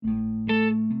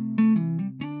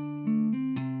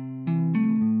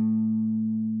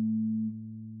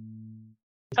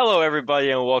Hello,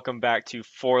 everybody, and welcome back to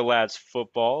Four Lads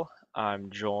Football. I'm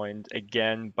joined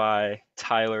again by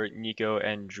Tyler, Nico,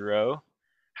 and Dro.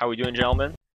 How we doing,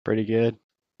 gentlemen? Pretty good.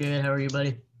 Good. How are you,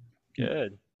 buddy?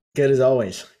 Good. Good as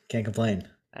always. Can't complain.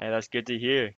 Hey, that's good to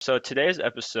hear. So today's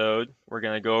episode, we're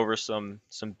gonna go over some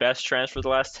best transfers of the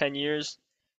last 10 years.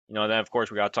 Then of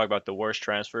course we gotta talk about the worst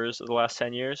transfers of the last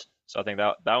 10 years. So I think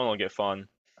that one will get fun.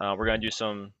 We're gonna do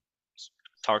some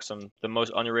the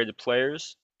most underrated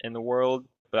players in the world.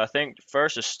 But I think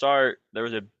first to start, there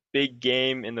was a big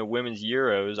game in the women's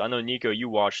Euros. I know Nico, you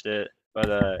watched it,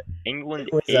 but England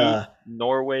It was 8,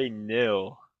 Norway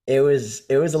nil. it was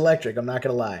electric, I'm not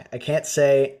gonna lie. I can't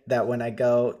say that when I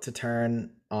go to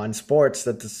turn on sports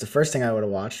that that's the first thing I would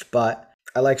have watched, but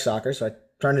I like soccer, so I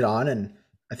turned it on and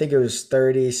I think it was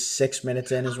 36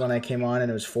 minutes in is when I came on and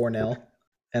it was 4-0.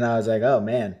 And I was like, oh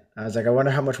man. I was like, I wonder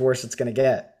how much worse it's gonna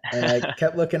get. And I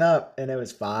kept looking up and it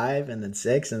was 5 and then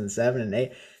 6 and then 7 and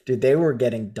 8. Dude, they were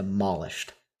getting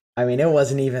demolished. I mean, it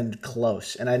wasn't even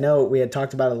close. And I know we had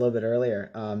talked about it a little bit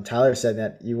earlier. Tyler said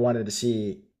that you wanted to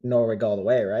see Norway go all the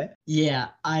way, right? Yeah,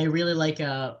 I really like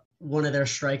one of their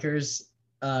strikers,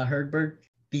 Herdberg,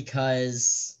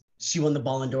 because she won the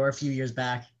Ballon d'Or a few years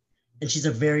back, and she's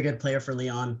a very good player for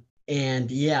Lyon. And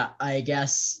yeah, I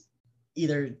guess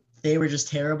either they were just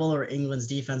terrible or England's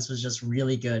defense was just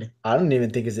really good. I don't even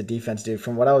think it's a defense, dude.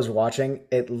 From what I was watching,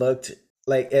 it looked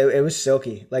like it was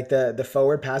silky. Like the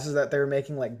forward passes that they were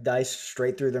making, like dice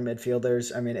straight through their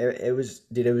midfielders. I mean, it was,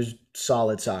 dude, it was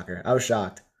solid soccer. I was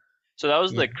shocked. So that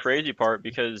was Yeah. the crazy part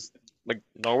because like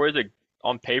Norway's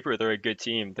on paper they're a good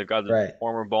team. They've got the Right.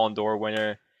 former Ballon d'Or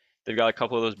winner. They've got a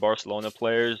couple of those Barcelona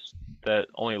players that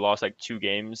only lost like 2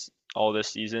 games all this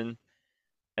season.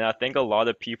 And I think a lot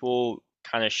of people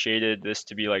kind of shaded this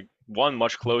to be like one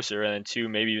much closer and then two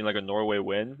maybe even like a Norway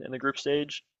win in the group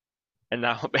stage. And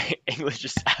now England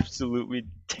just absolutely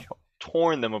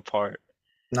torn them apart.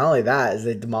 Not only that, is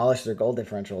they demolished their goal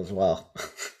differential as well.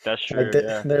 That's Like true,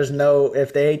 yeah. there's no,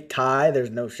 if they tie, there's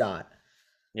no shot.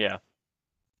 Yeah.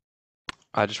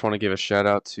 I just want to give a shout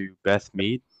out to Beth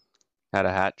Mead. Had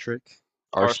a hat trick.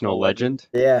 Arsenal Arsenal legend.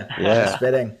 Yeah, Yeah.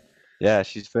 spitting. Yeah,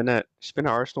 she's been at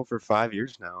Arsenal for 5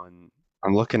 years now, and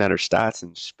I'm looking at her stats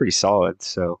and she's pretty solid.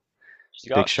 So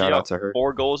big She shout out got to her.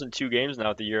 4 goals in 2 games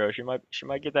now at the Euro. She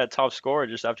might get that top score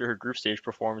just after her group stage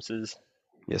performances.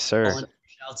 Yes, sir. Ballon d'Or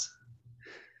shouts.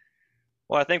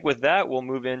 Well, I think with that we'll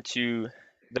move into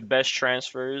the best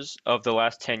transfers of the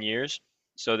last 10 years.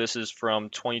 So this is from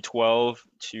 2012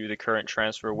 to the current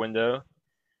transfer window.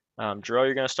 Dro,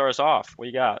 you're gonna start us off. What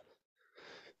you got?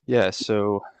 Yeah,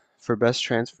 so for best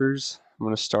transfers, I'm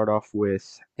going to start off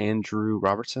with Andrew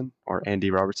Robertson or Andy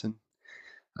Robertson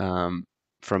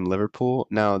from Liverpool.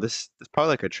 Now, this is probably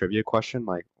like a trivia question,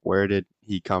 like where did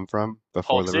he come from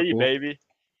before Hull City, Liverpool? baby.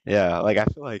 Yeah, like I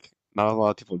feel like not a lot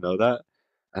of people know that.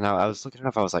 And I was looking it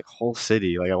up, I was like, Hull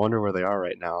City, like I wonder where they are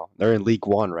right now. They're in League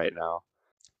One right now.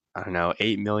 I don't know,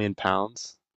 £8 million.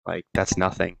 Like that's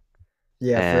nothing.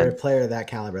 Yeah, for a And player of that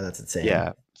caliber, that's insane.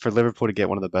 yeah, for Liverpool to get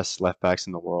one of the best left backs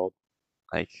in the world,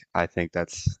 like I think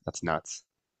that's nuts.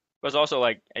 But it's also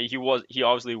like he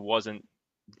obviously wasn't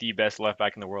the best left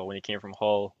back in the world when he came from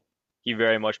Hull. He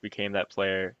very much became that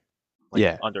player like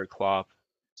Yeah, under Klopp.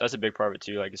 So that's a big part of it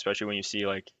too. Like especially when you see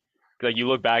like you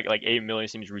look back like 8 million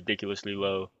seems ridiculously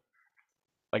low.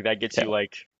 Like that gets yeah, you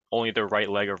like only the right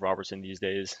leg of Robertson these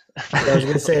days. Yeah, I was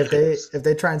gonna say if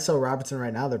they try and sell Robertson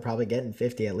right now, they're probably getting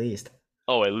 50 at least.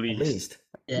 Oh, at At least. least.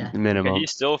 Yeah. Yeah, minimum.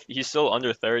 he's still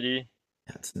under 30.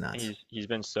 That's nuts. He's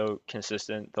been so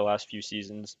consistent the last few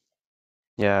seasons.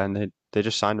 Yeah, and they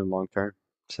just signed him long term.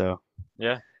 So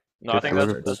Yeah. No, I good think for That's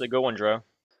Liverpool. that's a good one, Dro.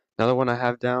 Another one I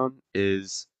have down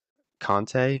is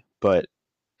Conte, but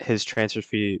his transfer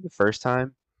fee the first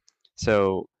time.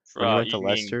 So when he went to You mean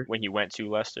Leicester, when he went to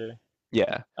Leicester?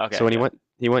 yeah. So Okay, when he yeah. went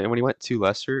he went when he went to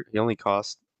Leicester, he only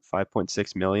cost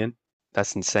 5.6 million.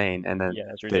 That's insane. And then Yeah,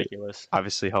 that's they ridiculous.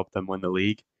 obviously helped them win the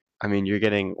league. I mean, you're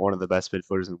getting one of the best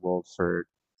midfielders in the world for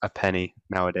a penny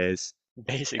nowadays.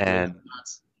 Basically. And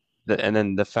and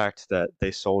then the fact that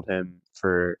they sold him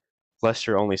for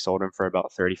Leicester only sold him for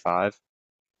about 35,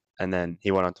 and then he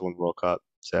went on to win the World Cup.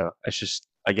 So it's just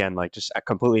again like just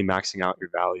completely maxing out your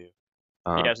value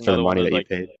He has for the another one money of those that you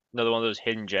like paid. another one of those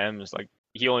hidden gems. Like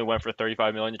he only went for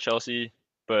 35 million to Chelsea,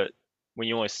 but when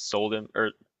you only sold him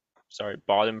or sorry,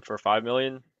 bought him for 5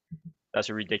 million, that's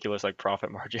a ridiculous like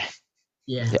profit margin.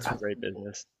 Yeah. It's Yeah, great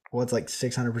business. What's like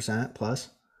 600% plus?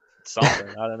 Something,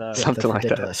 I don't know. Yeah, something that's like that.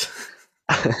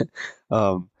 ridiculous.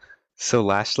 um, so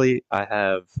lastly, I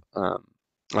have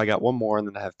I got one more, and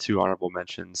then I have two honorable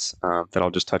mentions that I'll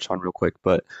just touch on real quick.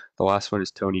 But the last one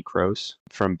is Tony Kroos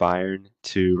from Bayern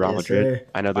to Real Yes, Madrid. sir.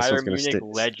 I know this one's Bayern gonna Munich stick.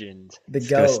 legend. The It's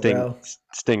gonna GOAT, bro.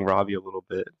 sting Robbie a little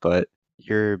bit, but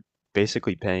you're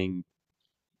basically paying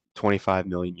 25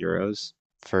 million euros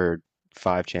for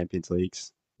 5 Champions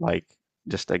Leagues. Like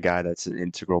just a guy that's an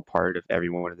integral part of every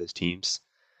one of those teams.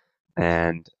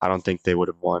 And I don't think they would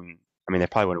have won. I mean, they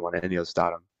probably wouldn't have won any of those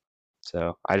without him.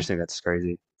 So I just think that's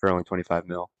crazy for only 25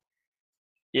 mil.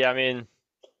 Yeah, I mean,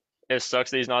 it sucks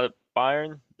that he's not at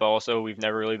Bayern, but also we've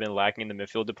never really been lacking in the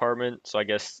midfield department, so I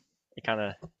guess it kind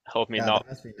of helped me God, not that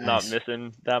must be not nice. miss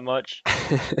him that much.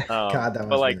 God, that But must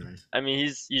be like, nice. I mean,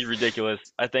 he's ridiculous.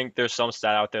 I think there's some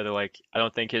stat out there that like I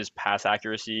don't think his pass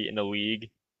accuracy in the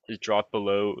league has dropped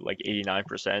below like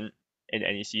 89% in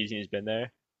any season he's been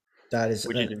there, That is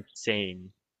which is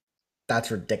insane. that's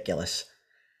ridiculous.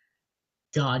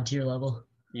 God tier level.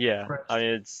 Yeah, I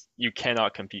mean you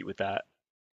cannot compete with that.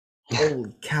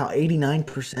 Holy cow,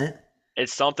 89%?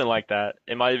 It's something like that.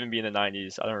 It might even be in the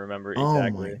 90s. I don't remember Oh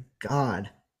exactly. my God.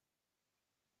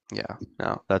 Yeah,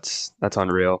 no, that's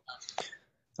unreal.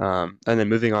 And then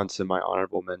moving on to my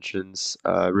honorable mentions,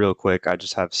 real quick, I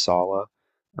just have Salah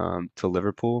to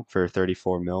Liverpool for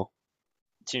 34 mil.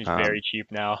 Seems Um, very cheap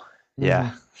now.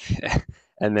 yeah.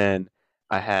 And then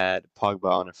I had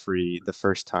Pogba on a free the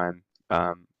first time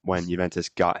when Juventus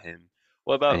got him,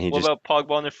 and he What just about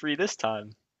Pogba on the free this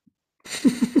time?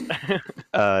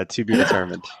 to be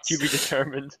determined. To be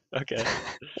determined. Okay.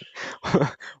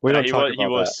 We Yeah, don't talk he about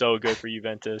was that. so good for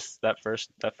Juventus that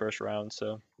first round.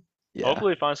 So Yeah,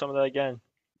 hopefully find some of that again.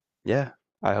 yeah,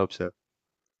 I hope so.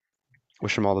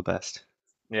 Wish him all the best.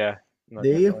 Yeah. No, Do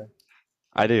you? definitely.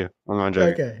 I do. I'm not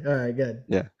joking. Okay, all right, good.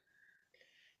 Yeah.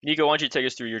 Niko, why don't you take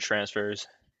us through your transfers?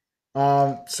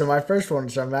 So my first one,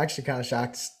 which I'm actually kind of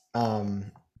shocked,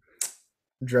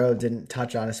 Dro didn't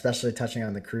touch on, especially touching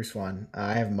on the Cruz one.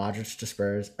 I have Modric to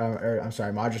Spurs, or I'm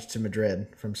sorry, Modric to Madrid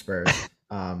from Spurs.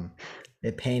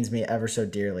 It pains me ever so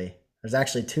dearly. There's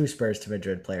actually two Spurs to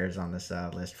Madrid players on this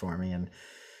list for me,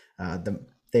 and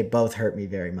they both hurt me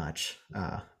very much.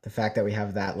 The fact that we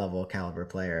have that level caliber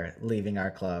player leaving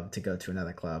our club to go to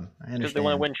another club, I Because they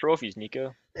want to understand. win trophies,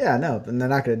 Niko. Yeah, no, and they're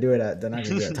not going to do it at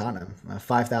Tottenham.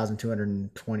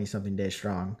 5,220 something days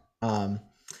strong.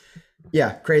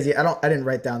 Yeah, crazy. I didn't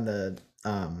write down the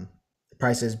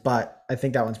prices, but I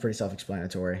think that one's pretty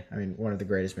self-explanatory. I mean, one of the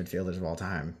greatest midfielders of all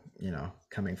time,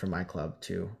 coming from my club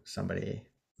to somebody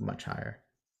much higher.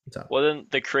 What's up? Well, then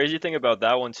the crazy thing about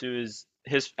that one too is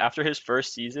after his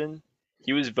first season,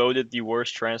 he was voted the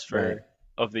worst transfer Right.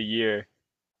 of the year,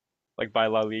 like by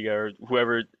La Liga or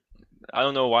whoever. I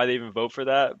don't know why they even vote for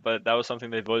that, but that was something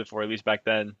they voted for at least back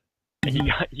then.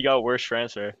 And he got worst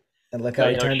transfer. And look how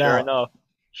But he turned sure out.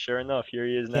 enough, here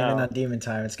he is Came in now. on demon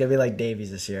time. It's gonna be like Davies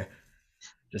this year.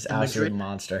 Just And absolute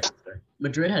monster.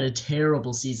 Madrid had a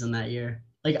terrible season that year.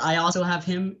 Like I also have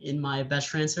him in my best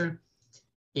transfer,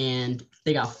 and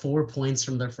they got 4 points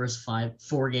from their first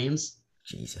 4 games,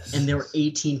 Jesus. and they were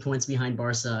 18 points behind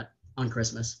Barca on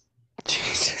Christmas.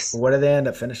 Jesus. What did they end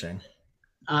up finishing?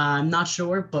 I'm not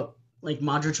sure, but like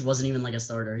Modric wasn't even like a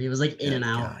starter. He was like in and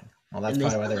out. God. Well, that's And they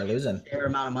probably why they were spent losing. a fair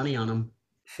amount of money on him.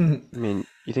 I mean,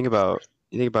 you think about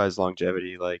his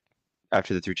longevity, like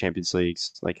after the 3 Champions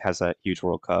Leagues, like has that huge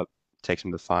World Cup, takes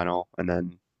him to the final, and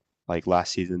then like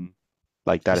last season,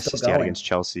 like that He's still assist he had going. against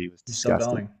Chelsea was He's still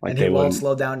disgusting. going. Like And they he won't wouldn't.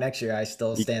 slow down next year. I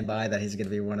still y- stand by that he's going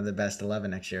to be one of the best 11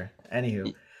 next year.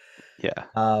 Anywho,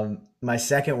 Yeah. my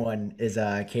second one is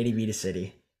KDB to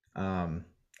City.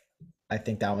 I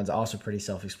think that one's also pretty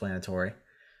self-explanatory.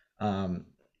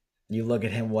 You look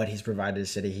at him, what he's provided to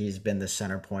City. He's been the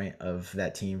center point of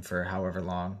that team for however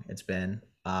long it's been.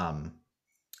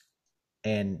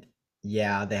 And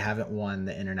yeah, they haven't won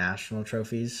the international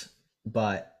trophies,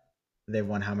 but they've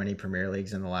won how many Premier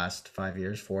Leagues in the last 5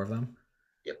 years? 4 of them.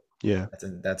 Yeah.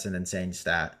 That's an insane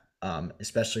stat,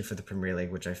 especially for the Premier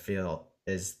League, which I feel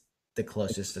is the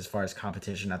closest as far as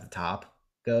competition at the top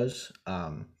goes.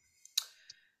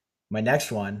 My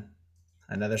next one,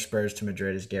 another Spurs to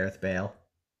Madrid, is Gareth Bale.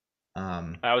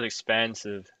 That was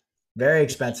expensive. Very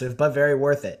expensive, but very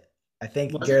worth it. I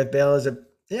think Was Gareth Bale is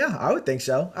I would think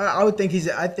so. I would think he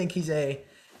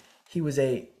was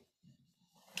a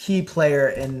key player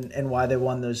in why they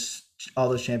won all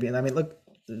those champions. I mean, look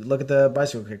at the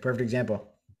bicycle kick, perfect example.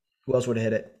 Who else would have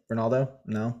hit it? Ronaldo?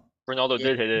 No. Ronaldo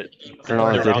did hit it.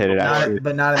 Ronaldo The did round hit it, before. actually.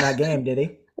 But not in that game, did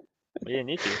he? He didn't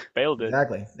need to. Bale did.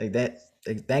 Exactly.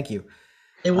 Thank you.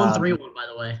 They won 3-1, by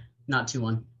the way, not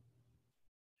 2-1.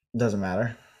 Doesn't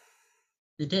matter.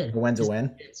 They did. A win's a They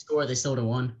win. didn't score. They still would have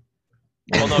won.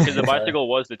 Well, no, because the bicycle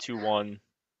was the 2-1.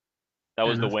 That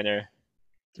was the enough. winner.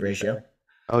 to be ratio. fair.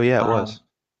 Oh yeah, it Um, was.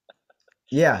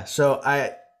 Yeah, so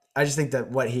I just think that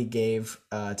what he gave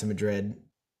to Madrid,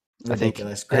 I think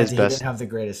ridiculous. his Granted, he didn't best have the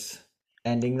greatest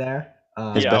ending there.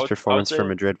 his Yeah, best I would performance for say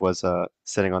Madrid was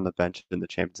sitting on the bench in the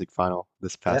Champions League final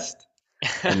this Yep, past,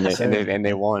 and yes, sir.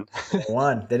 they won. They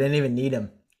won. They didn't even need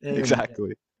him. They didn't even need him.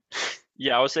 Exactly.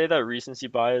 yeah, I would say that recency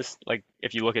bias, like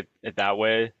if you look at it that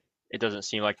way, it doesn't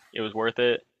seem like it was worth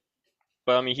it.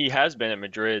 But I mean, he has been at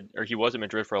Madrid, or he was at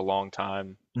Madrid for a long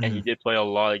time, and he Mhm. did play a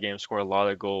lot of games, score a lot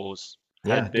of goals,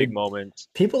 Yeah, had big dude. moments.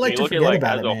 People When like you to look at forget like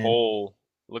about as it, a man. whole,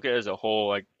 look at it as a whole,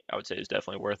 like I would say it's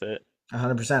definitely worth it.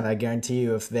 100%. I guarantee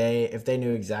you, if they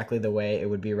knew exactly the way it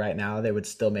would be right now, they would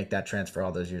still make that transfer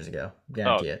all those years ago. Oh,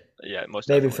 Guarantee it. yeah, most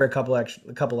Maybe for definitely.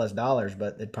 a couple less dollars,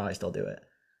 but they'd probably still do it.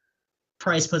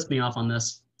 Price puts me off on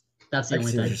this. That's I the can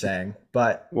only see what thing. you're saying,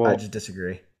 but I Well, just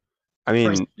disagree. I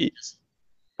Price mean, changes.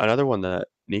 another one that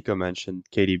Nico mentioned,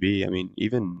 KDB. I mean,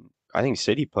 even I think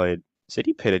City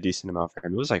paid a decent amount for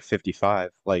him. It was like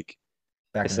 55. Like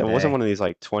Back in it the wasn't day. one of these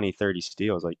like 20, 30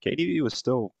 steals. Like KDB was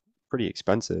still pretty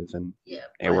expensive, and Yeah,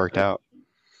 it but worked out.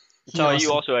 he Tyler,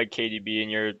 you also also had KDB in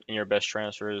your best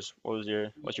transfers. What's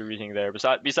your reasoning there?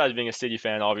 Besides being a City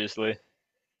fan, obviously.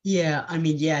 yeah, I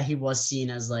mean, yeah, he was seen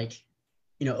as like,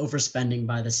 overspending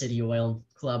by the City Oil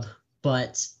Club,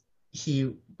 but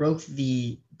he broke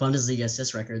the Bundesliga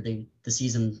assist record the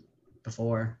season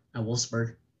before at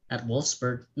Wolfsburg. At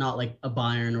Wolfsburg, not like a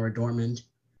Bayern or a Dortmund.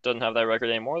 Doesn't have that record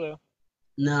anymore though.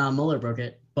 Nah, Muller broke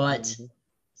it, but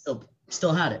Hmm.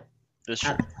 still had it That's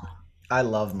at true. the time. I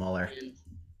love Muller. And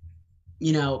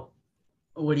you know,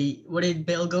 what did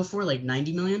Bale go for? Like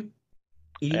 90 million?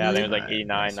 80 Yeah, I think it was million? like Yeah,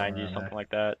 89, somewhere 90, around something there. like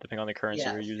that, depending on the currency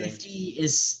Yeah, we're using. 50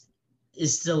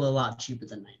 is still a lot cheaper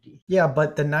than 90. Yeah,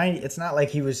 but the 90, it's not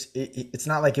like it's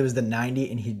not like it was the 90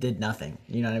 and he did nothing.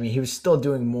 You know what I mean? He was still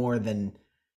doing more than,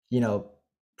 you know,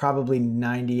 probably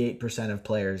 98% of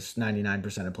players,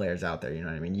 99% of players out there, you know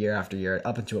what I mean? Year after year,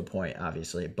 up until a point,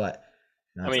 obviously. But,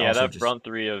 I it's mean, yeah, also that just, front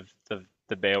three of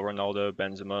the Bale, Ronaldo,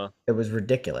 Benzema, it was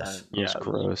ridiculous. It was yeah, it was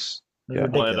gross. It was Yeah. one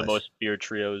of the ridiculous most feared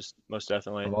trios, most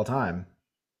definitely. of all time.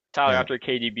 Tyler, Yeah. after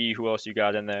KDB, who else you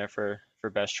got in there for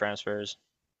best transfers?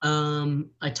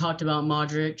 I talked about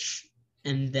Modric,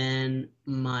 and then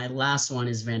my last one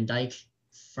is Van Dijk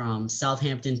from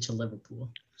Southampton to Liverpool.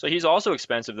 So he's also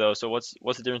expensive though. So what's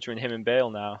the difference between him and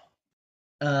Bale now?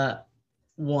 Uh,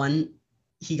 One,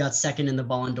 he got second in the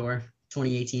Ballon d'Or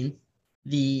 2018.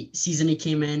 The season he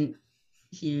came in,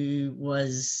 he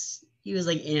was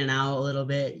like in and out a little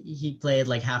bit. He played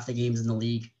like half the games in the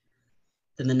league.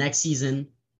 Then the next season,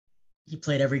 he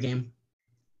played every game.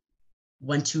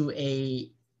 Went to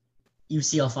a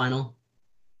UCL final,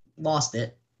 lost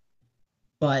it,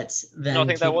 but No, I then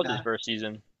think that came was his back. first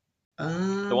season.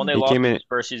 The one they Um, He lost came in in. his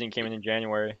first season came in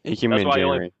January. He came That's in why he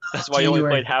only January. that's why he only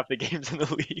January. played half the games in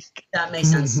the league. That makes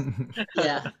sense.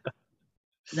 Yeah,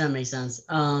 that makes sense.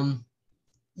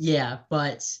 Yeah,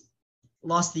 but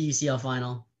lost the UCL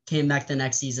final, came back the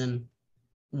next season,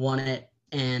 won it,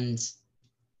 and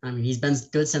I mean he's been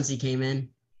good since he came in.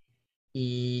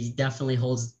 He definitely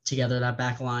holds together that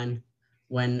back line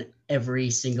when every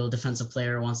single defensive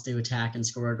player wants to attack and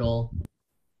score a goal.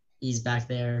 He's back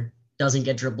there, doesn't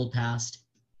get dribbled past.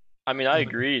 I mean, I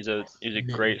agree. He's a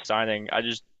No. great signing. I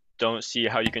just don't see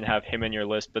how you can have him in your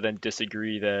list, but then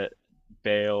disagree that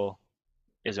Bale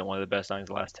isn't one of the best signings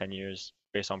the last 10 years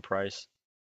based on price.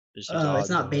 It just seems It's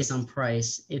odd. not based on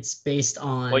price. It's based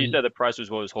Well, you on, said the price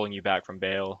was what was holding you back from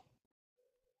Bale.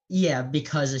 yeah,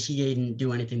 because he didn't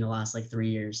do anything the last like 3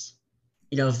 years.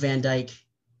 If Van Dyke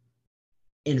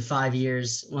in 5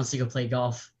 years wants to go play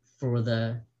golf for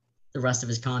the rest of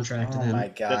his contract, Oh my then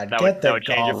That God. that would Get that the would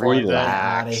change it golf for you then.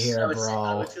 out of Relax. I here, would say I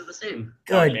bro. would feel the same.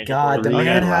 That would Good change it for God. you. The Okay.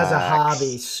 man has a Relax.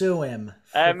 hobby. Sue him.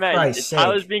 Hey For man, Christ's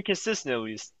Tyler's sake. being consistent at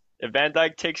least. If Van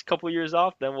Dyke takes a couple years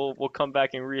off, then we'll come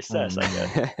back and Oh, reassess, I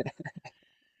guess. man.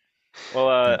 Well,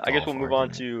 The I guess golf we'll move on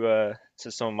argument.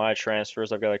 to some of my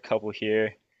transfers. I've got a couple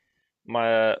here.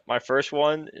 My first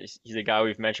one he's a guy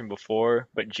we've mentioned before,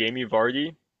 but Jamie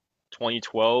Vardy,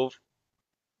 2012.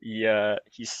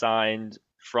 He signed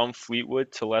from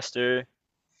Fleetwood to Leicester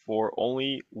for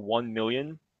only 1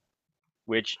 million,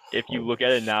 which if you Holy look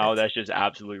at it now, shit. that's just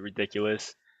absolutely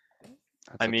ridiculous.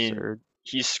 That's I mean, absurd.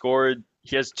 he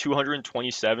has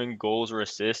 227 goals or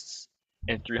assists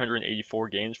in 384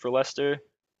 games for Leicester,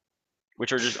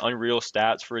 which are just unreal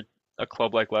stats for a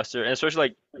club like Leicester, and especially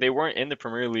like they weren't in the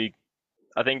Premier League.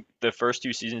 I think the first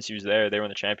 2 seasons he was there, they were in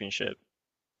the Championship,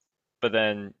 but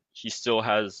then he still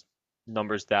has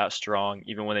numbers that strong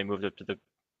even when they moved up to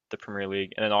the Premier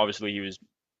League. And then obviously he was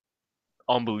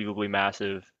unbelievably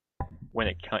massive when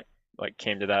it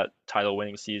came to that title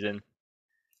winning season.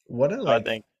 What a So I like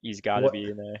think he's got to what be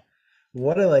in there.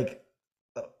 what a like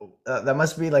that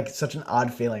must be like such an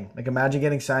odd feeling. Like imagine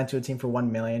getting signed to a team for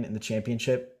 1 million in the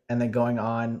championship and then going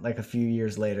on like a few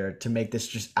years later to make this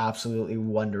just absolutely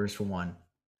wondrous for one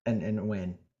and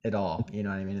win it all. You know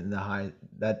what I mean? The high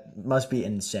that must be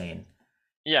insane.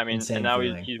 Yeah, I mean, and Insane now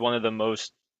feeling. he's one of the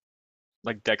most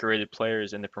like decorated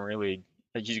players in the Premier League.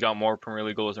 Like he's got more Premier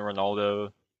League goals than Ronaldo.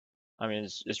 I mean,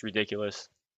 it's ridiculous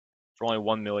for only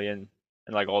 1 million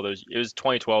and like all those. It was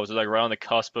 2012, so like right on the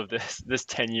cusp of this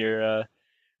 10-year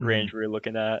range Mhm. we are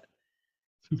looking at.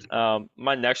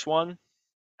 My next one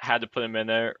had to put him in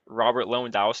there. Robert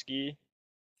Lewandowski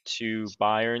to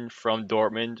Bayern from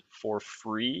Dortmund for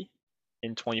free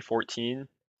in 2014.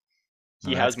 Oh,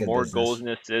 He that's has good more goals business.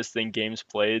 and assists than games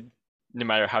played. No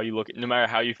matter how you look, no matter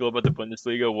how you feel about the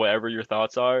Bundesliga, whatever your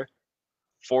thoughts are,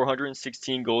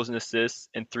 416 goals and assists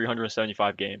in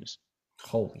 375 games,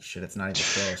 Holy shit, it's not even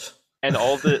close. and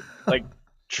all the like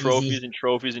trophies Easy. and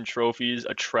trophies and trophies,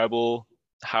 a treble,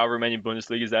 however many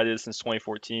Bundesligas that is since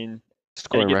 2014, and to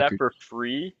Scoring get that record. for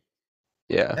free,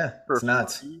 Yeah. Yeah, for it's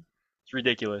nuts. free, it's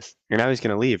ridiculous. And now he's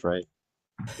gonna leave, right?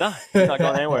 Nah, he's not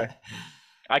going anywhere.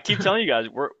 I keep telling you guys,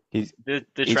 He's the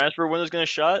he's transfer window's gonna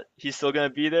shut. He's still gonna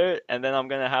be there, and then I'm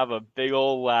gonna have a big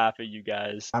old laugh at you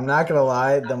guys. I'm not gonna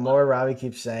lie, the more Robbie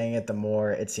keeps saying it, the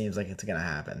more it seems like it's gonna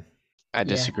happen. I Yeah,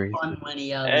 disagree. fun when he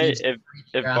Hey, leaves if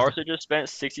after. Barca just spent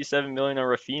 67 million on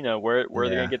Rafinha, where are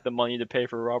they gonna Yeah. get the money to pay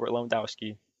for Robert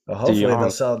Lewandowski? Well, De hopefully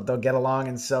Jong. they'll get along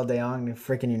and sell De Jong to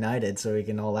freaking United so we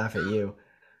can all laugh at you.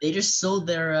 They just sold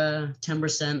their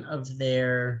 10% of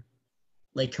their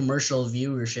like commercial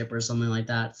viewership or something like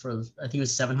that for I think it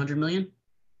was 700 million.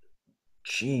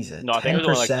 Jesus, No, I think it was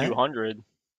only like 10%? 200. Are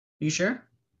you sure?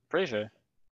 Pretty sure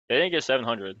they didn't get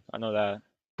 700. I know that.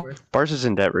 Barca's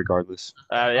in debt regardless.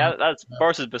 Yeah, that's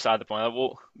Barca's beside the point.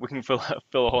 We can fill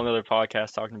a whole nother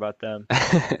podcast talking about them.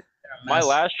 My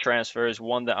last transfer is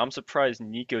one that I'm surprised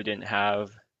Niko didn't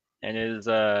have, and it is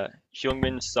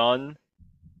Heung-min Son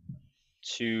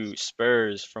to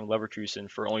Spurs from Leverkusen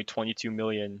for only 22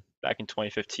 million back in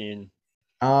 2015.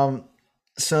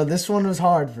 So this one was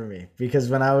hard for me because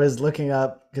when I was looking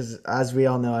up, because as we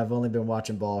all know, I've only been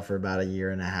watching ball for about a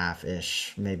year and a half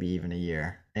ish, maybe even a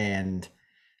year. And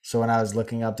so when I was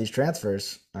looking up these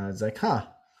transfers, I was like, huh.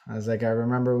 I was like, I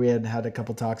remember we had a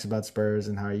couple talks about Spurs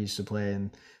and how I used to play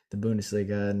in the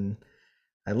Bundesliga. And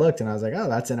I looked and I was like, oh,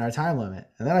 that's in our time limit.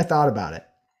 And then I thought about it.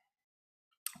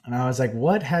 And I was like,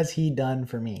 what has he done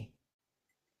for me?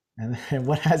 And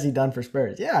what has he done for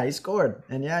Spurs? Yeah, he scored.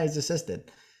 And yeah, he's assisted.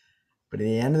 But at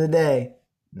the end of the day,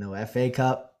 no FA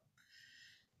Cup,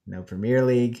 no Premier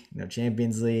League, no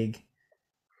Champions League,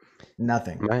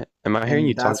 nothing. Am I hearing And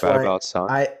you talk that's bad why about Son?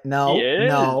 He is.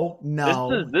 no.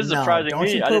 This is surprising Don't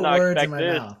me. you I did put not words in expect my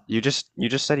this. mouth. You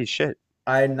just said he's shit.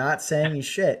 I'm not saying he's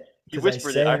shit. He 'Cause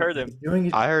whispered it. I heard him. he's doing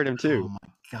it. I heard him Oh too.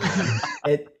 my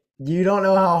god! You don't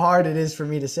know how hard it is for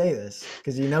me to say this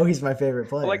because you know he's my favorite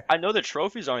player. But like I know the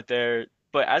trophies aren't there,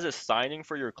 but as a signing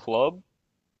for your club,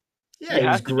 Yeah, he he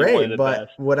was has to be one of great, the but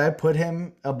best. would I put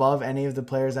him above any of the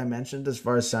players I mentioned as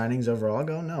far as signings overall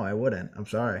go? No, I wouldn't. I'm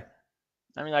sorry.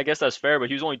 I mean, I guess that's fair, but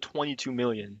he was only 22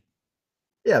 million.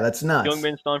 Yeah, that's nuts.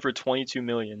 Heung-min Son for 22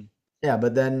 million. Yeah,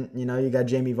 but then you got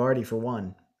Jamie Vardy for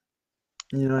one.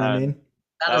 You know what I Uh, mean?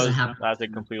 That doesn't happen. That's a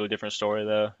completely different story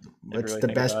though. If you It's really the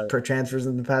think best about it. per transfers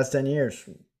in the past 10 years.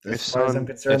 As If far as I'm Son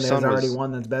concerned, if there's Son already was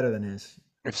one that's better than his.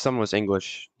 if Son was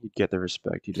English, he'd get the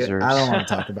respect he deserves. I don't want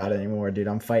to talk about it anymore, dude.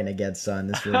 I'm fighting against Son.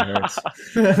 This really hurts.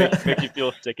 Makes you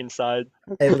feel sick inside.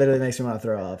 It literally makes me want to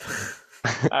throw up.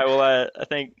 All right, well, I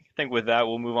think with that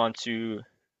we'll move on to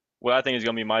what I think is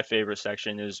gonna be my favorite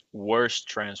section is worst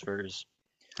transfers.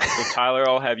 So Tyler,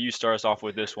 I'll have you start us off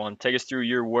with this one. Take us through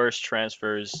your worst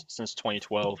transfers since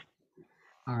 2012.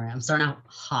 All right, I'm starting out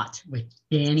hot with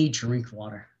Danny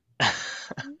Drinkwater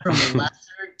from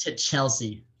Leicester to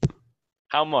Chelsea.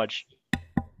 How much?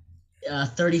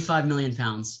 35 million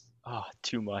pounds. Oh,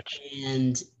 too much.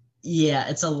 And yeah,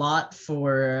 it's a lot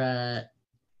for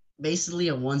basically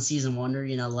a one-season wonder.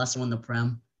 Leicester won the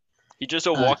Prem. He's just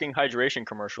a walking hydration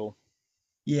commercial.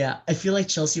 Yeah, I feel like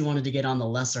Chelsea wanted to get on the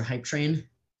Leicester hype train.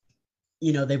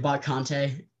 They bought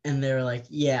Conte, and they were like,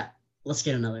 yeah, let's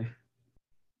get another.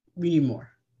 We need more.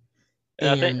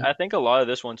 And I think a lot of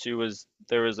this one too was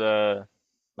there was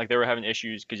they were having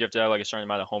issues because you have to have like a certain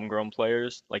amount of homegrown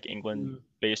players, like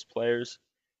England-based players.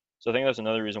 So I think that's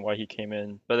another reason why he came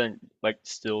in. But then like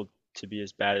still to be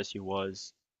as bad as he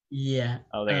was, Yeah.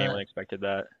 I don't think anyone expected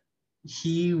that.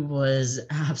 He was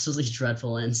absolutely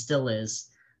dreadful and still is.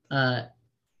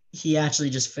 He actually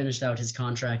just finished out his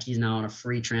contract. He's now on a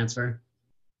free transfer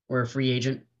or a free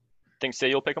agent. Think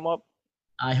City will pick him up?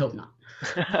 I hope not.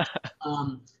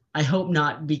 I hope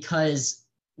not, because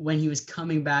when he was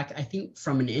coming back, I think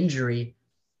from an injury,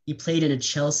 he played in a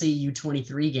Chelsea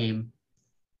U23 game,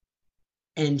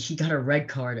 and he got a red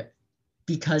card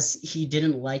because he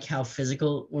didn't like how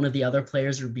physical one of the other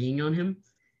players were being on him,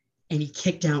 and he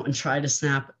kicked out and tried to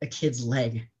snap a kid's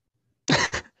leg.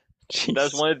 That's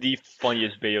Jeez. one of the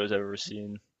funniest videos I've ever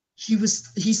seen.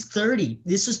 He's 30.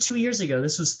 This was 2 years ago.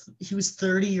 He was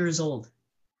 30 years old.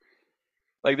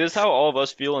 Like this is how all of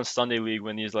us feel in Sunday League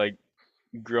when these like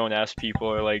grown ass people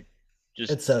are like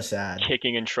just It's so sad.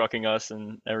 kicking and trucking us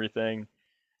and everything.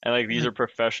 And like these are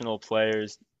professional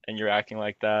players and you're acting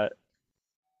like that.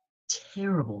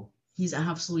 Terrible. He's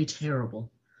absolutely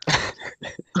terrible.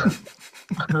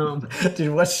 Um,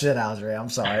 Dude, what shithouse, Ray? I'm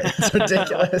sorry. It's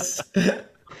ridiculous.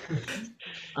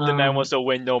 The man wants to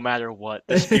win no matter what.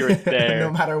 The spirit's there.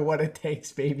 No matter what it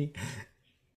takes, baby.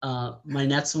 My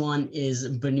next one is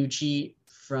Bonucci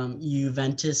from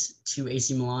Juventus to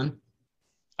AC Milan.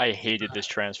 I hated this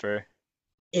transfer.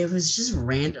 It was just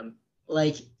random.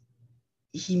 Like,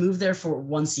 he moved there for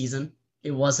one season.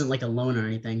 It wasn't like a loan or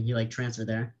anything. He like transferred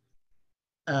there.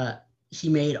 He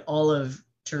made all of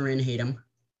Turin hate him.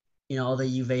 You know, all the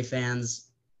Juve fans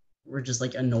were just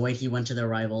like annoyed he went to their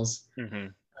rivals. Mm-hmm.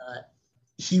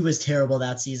 He was terrible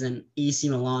that season. AC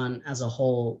Milan as a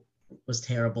whole was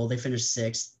terrible. They finished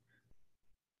 6th.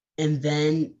 And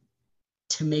then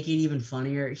to make it even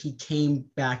funnier, he came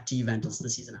back to Juventus the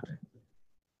season after.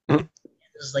 It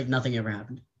was like nothing ever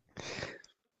happened.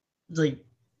 It's like,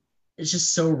 it's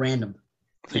just so random.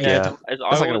 Like, Yeah. It's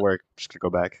That's not gonna work. Just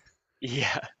gonna go back.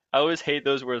 Yeah, I always hate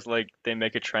those where it's like they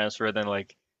make a transfer, then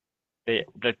like the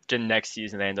next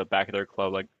season they end up back at their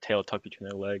club, like tail tucked between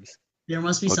their legs. There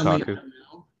must be something I Lukaku. don't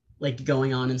know, like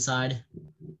going on inside,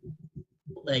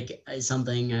 like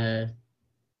something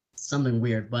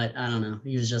weird. But I don't know.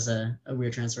 He was just a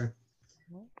weird transfer.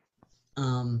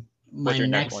 My What's your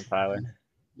next one, Tyler?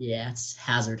 Yeah, it's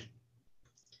Hazard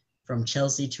from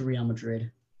Chelsea to Real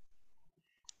Madrid.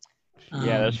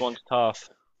 Yeah, this one's tough.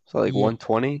 So like Yeah.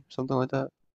 120, something like that.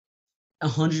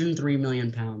 103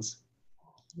 million pounds.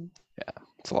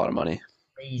 It's a lot of money.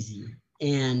 Crazy.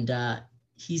 And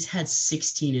he's had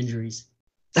 16 injuries.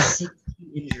 16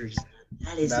 injuries.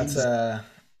 That is That's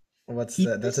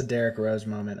insane. That's a Derrick Rose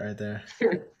moment right there.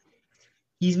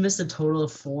 He's missed a total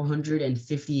of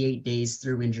 458 days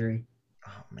through injury.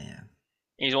 Oh man.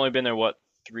 He's only been there, what,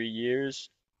 3 years?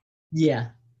 Yeah.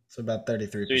 So about 33%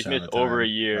 So he's of missed the time, over a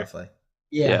year. roughly.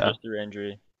 Yeah. Just through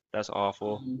injury. That's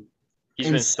awful. He's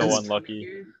And been so since unlucky.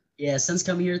 coming here- since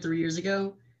coming here 3 years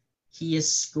ago, he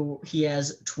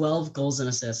has 12 goals and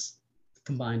assists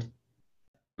combined.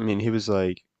 I mean, he was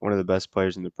like one of the best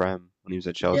players in the Prem when he was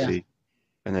at Chelsea,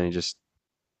 and then he just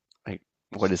like,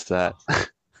 what is that?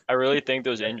 I really think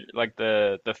those like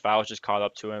the fouls just caught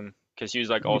up to him because he was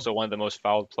like also one of the most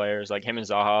fouled players. Like him and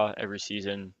Zaha every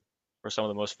season were some of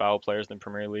the most fouled players in the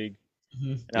Premier League.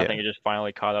 Mhm. And I think it just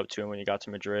finally caught up to him when he got to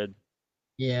Madrid.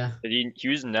 Yeah. But he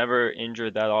was never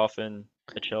injured that often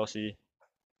at Chelsea,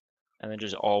 and then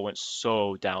just all went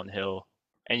so downhill.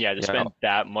 And yeah, to Yeah. spend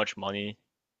that much money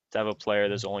to have a player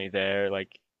that's only there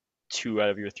like 2 out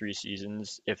of your 3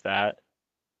 seasons, if that,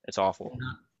 it's awful.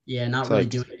 Yeah, not It's really like-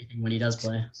 doing anything when he does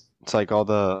play. It's like all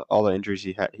the injuries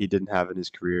he didn't have in his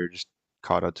career just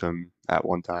caught up to him at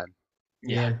one time.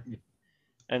 Yeah.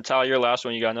 And Tyler, your last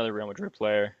one, you got another Real Madrid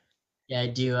player. Yeah, I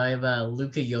do. I have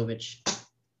Luka Jovic,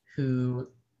 who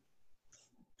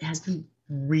has been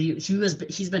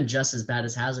he's been just as bad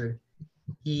as Hazard.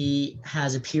 He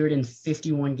has appeared in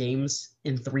 51 games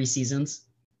in 3 seasons.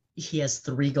 He has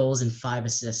 3 goals and 5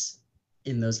 assists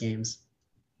in those games.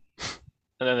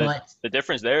 And then But the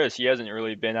difference there is he hasn't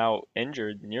really been out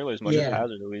injured nearly as much as Yeah.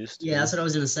 Hazard, at least. yeah, that's what I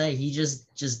was gonna say. He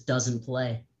just doesn't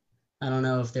play. I don't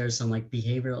know if there's some like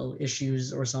behavioral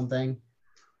issues or something,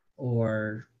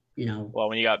 or Well,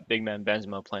 when you got big man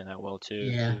Benzema playing that well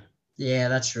too. yeah,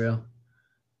 that's true.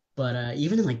 But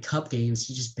even in like cup games,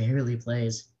 he just barely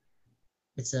plays.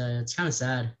 It's kind of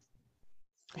sad.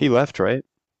 He left, right?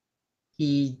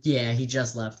 He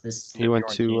just left this. He went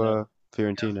to Fiorentina.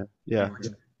 Fiorentina. Yeah.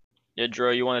 Yeah,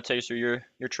 Dro, you want to take us through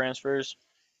your transfers?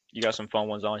 You got some fun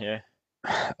ones on here.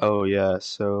 Oh yeah.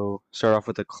 So start off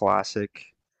with a classic.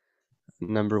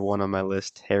 Number 1 on my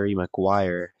list, Harry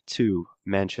Maguire to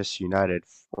Manchester United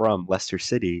from Leicester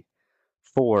City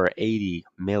for 80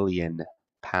 million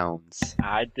pounds.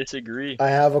 I disagree. I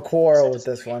have a quarrel with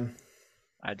this one.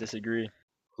 I disagree.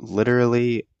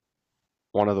 Literally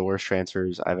one of the worst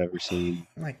transfers I've ever seen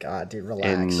Oh my God, dude, in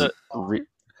relax.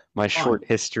 my short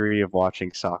history of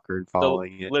watching soccer and So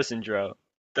following it. listen, Dro.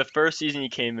 The first season he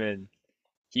came in,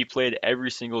 he played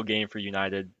every single game for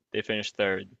United. They finished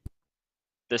third.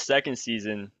 The second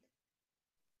season,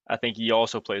 I think he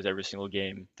also plays every single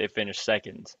game. They finished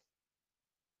second.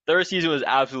 Third season was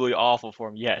absolutely awful for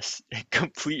him. Yes,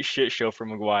 complete shit show for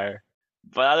Maguire.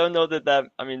 But I don't know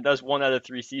I mean, that's 1 out of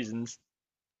 3 seasons.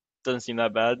 Doesn't seem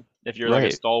that bad if you're like a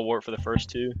Right, stalwart for the first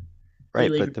two. right.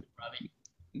 Completely But agree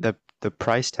with Robbie. the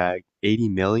price tag, 80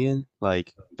 million.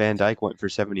 Like Van Dijk went for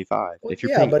 75. Well, If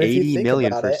you're yeah, paying but if you 80 think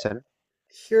million about for a it, center,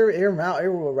 hear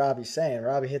what Robbie's saying.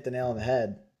 Robbie hit the nail on the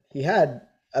head. He had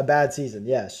a bad season,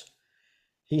 yes.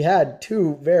 He had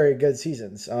 2 very good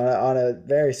seasons on a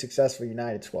very successful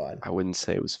United squad. I wouldn't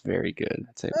say it was very good.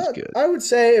 I'd say it was good. I would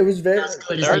say it was very. Not as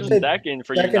good as Third I'd and say second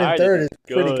for second and United third is is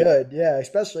pretty good. good. Yeah,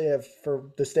 especially if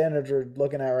for the standards we're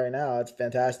looking at right now, it's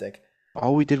fantastic.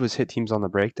 All we did was hit teams on the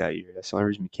break that year. That's the only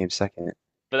reason we came second.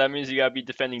 But that means you gotta be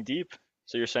defending deep.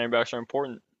 So your center backs are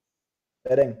important.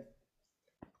 Betting.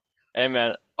 Hey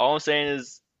man, all I'm saying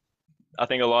is I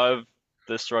think a lot of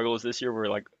the struggles this year were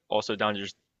like also down to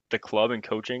just the club and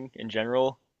coaching in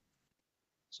general.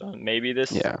 So maybe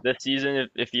Yeah. this season,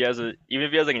 if he has even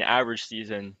if he has like an average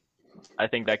season, I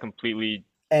think that completely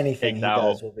Anything takes he out.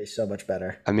 does will be so much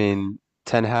better. I mean,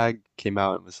 Ten Hag came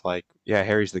out and was like, "Yeah,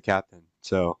 Harry's the captain,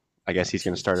 so I guess he's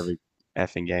gonna start every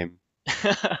effing game."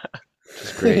 Which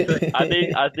is great. I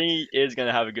think he is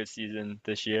gonna have a good season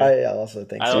this year. I also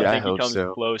think I so. don't Dude, I think he hope comes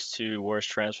so. close to worst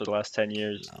transfer the last 10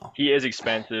 years. No. He is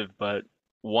expensive, but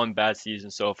one bad season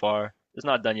so far. It's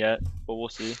not done yet, but we'll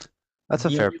see. That's a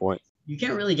The fair only- point. You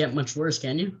can't really get much worse,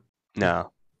 can you?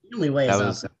 No, The only way that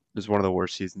is up. was one of the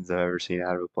worst seasons I've ever seen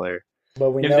out of a player.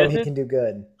 But we If know this he is- can do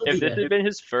good. He'll If be this had good. been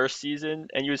his first season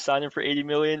and you would sign him for 80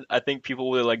 million, I think people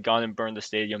would have like gone and burned the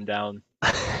stadium down.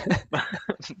 But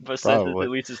since it's Probably. at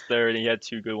least his third and he had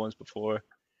 2 good ones before.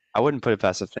 I wouldn't put it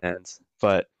past the fans.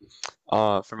 But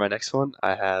for my next one,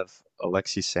 I have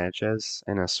Alexis Sanchez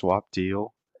in a swap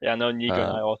deal. Yeah, I know Nico and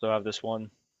Uh, I also have this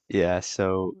one. Yeah,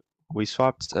 so we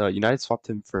swapped. United swapped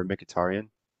him for Mkhitaryan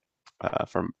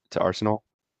from to Arsenal.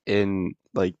 In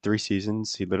like 3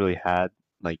 seasons, he literally had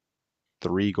like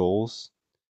 3 goals.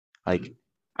 Like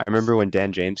I remember when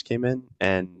Dan James came in,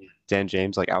 and Dan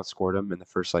James like outscored him in the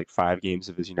first like 5 games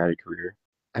of his United career.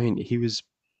 I mean,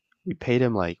 we paid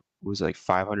him like it was like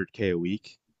 500K a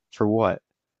week for what?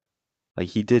 Like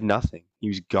he did nothing. He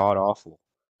was god awful.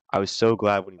 I was so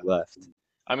glad when he left.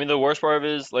 I mean, the worst part of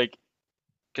it is like,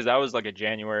 because that was like a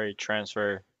January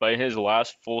transfer, but in his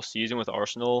last full season with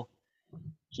Arsenal,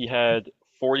 he had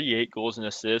 48 goals and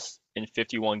assists in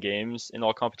 51 games in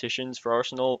all competitions for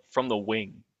Arsenal from the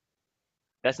wing.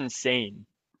 That's insane.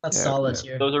 That's Yeah, solid yeah.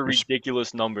 here. Those are You're sp-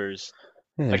 ridiculous numbers.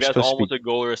 Yeah, Like you're that's supposed to almost be. a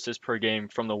goal or assist per game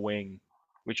from the wing,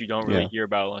 which you don't really Yeah, hear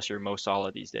about unless you're Mo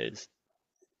Salah these days.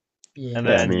 Yeah, And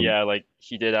yeah. I that's then mean, yeah, like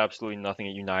he did absolutely nothing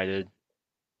at United.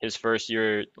 His first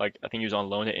year, like I think he was on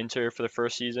loan at Inter for the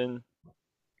first season.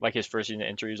 Like his first season at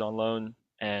Inter, he was on loan,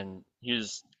 and he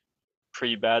was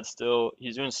pretty bad still.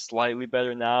 He's doing slightly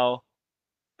better now,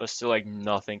 but still like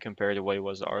nothing compared to what he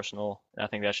was at Arsenal. And I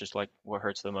think that's just like what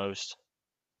hurts the most.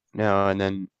 no. And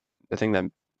then the thing that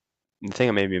the thing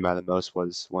that made me mad the most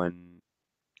was when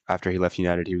after he left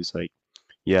United, he was like,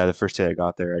 "Yeah, the first day I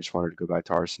got there, I just wanted to go back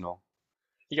to Arsenal."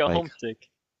 He got Like, homesick.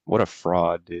 what a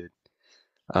fraud, dude.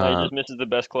 Now he Um, just misses the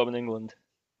best club in England.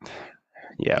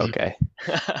 yeah, okay.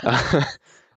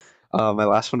 My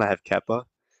last one, I have Kepa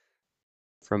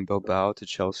from Bilbao to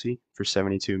Chelsea for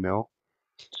 72 mil.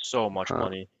 So much Uh,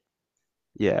 money.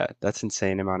 yeah, that's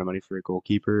insane amount of money for a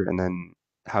goalkeeper, and then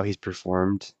how he's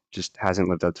performed just hasn't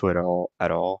lived up to it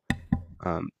at all.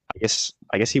 I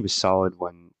guess he was solid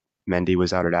when Mendy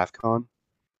was out at AFCON,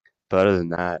 but other than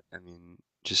that, I mean,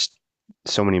 just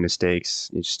so many mistakes.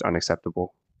 It's just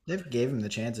unacceptable. They gave him the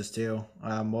chances too.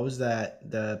 What was that?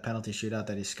 The penalty shootout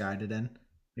that he skied it in.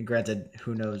 And granted,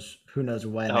 who knows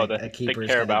when Oh, a the keeper is going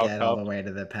to Carabao get all the Cup. way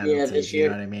to the Yeah, penalties. this You know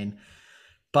year. what I mean?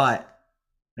 But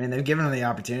I mean, they've given him the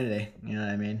opportunity. You know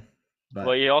what I mean? Well,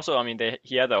 But he also, I mean,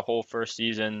 he had that whole first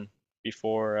season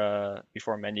before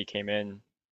Mendy came in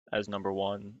as number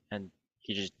one, and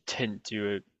he just didn't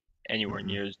do it anywhere Mhm.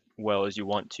 near as well as you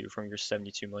want to from your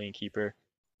 72 million keeper.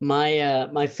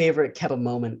 My favorite Kepa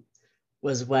moment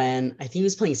was when I think he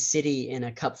was playing City in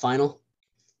a cup final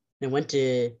and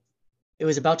it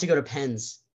was about to go to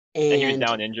pens And he was and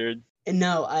down injured.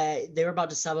 no, they were about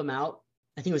to sub him out.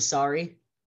 I think it was sorry.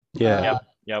 Yeah,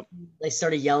 Yep. They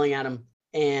started yelling at him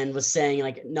and was saying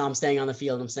like, "No, I'm staying on the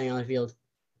field. I'm staying on the field,"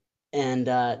 and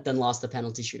then lost the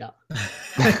penalty shootout.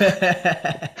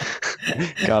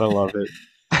 gotta love it.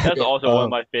 That's Yeah. also one of Um,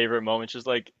 my favorite moments, just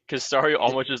like because Sarri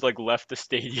almost just like left the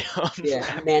stadium. Yeah,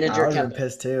 I manager would have been Kepa.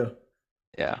 pissed too.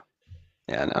 yeah,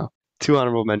 yeah, no. Two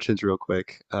honorable mentions real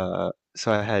quick. So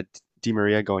I had Di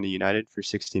Maria going to United for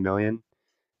 60 million.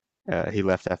 He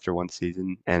left after one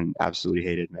season and absolutely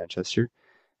hated Manchester.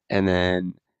 And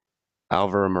then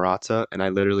Alvaro Morata, and I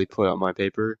literally put on my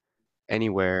paper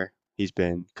anywhere he's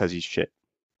been because he's shit.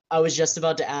 I was just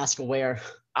about to ask where.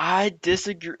 I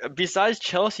disagree. Besides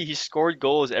Chelsea, he scored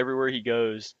goals everywhere he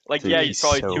goes. Like, Dude, yeah, he's he's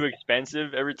probably so too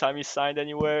expensive every time he's signed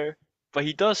anywhere, but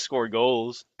he does score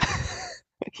goals.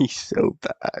 he's so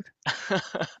bad.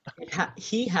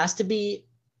 He has to be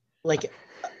like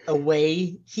a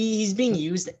way. He's being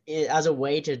used as a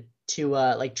way to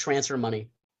like transfer money.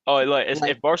 Oh, like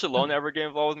Like if Barcelona ever get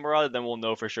involved with Morata, then we'll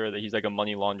know for sure that he's like a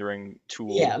money laundering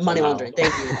tool yeah, money somehow. laundering.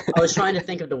 Thank you. I was trying to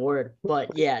think of the word,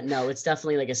 but yeah, no, it's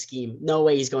definitely like a scheme. No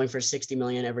way he's going for 60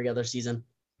 million every other season.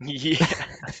 Yeah,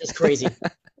 It's crazy.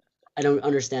 I don't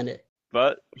understand it.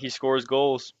 but he scores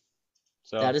goals.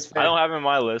 So That is I fair. don't have him on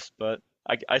my list, but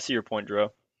I see your point, Dro.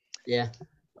 Yeah.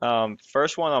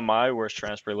 First one on my worst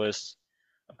transfer list,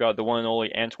 I've got the one and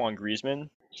only Antoine Griezmann.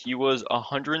 He was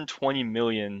 120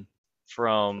 million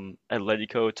from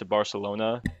Atletico to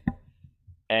Barcelona,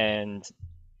 and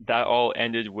that all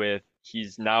ended with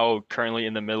he's now currently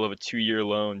in the middle of a 2-year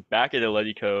loan back at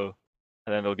Atletico,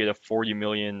 and then they'll get a 40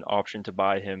 million option to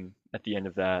buy him at the end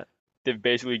of that. They've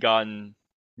basically gotten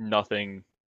nothing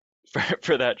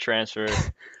for that transfer.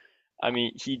 I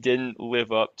mean, he didn't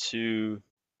live up to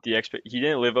he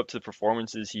didn't live up to the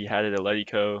performances he had at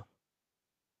Atletico.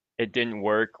 It didn't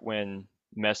work when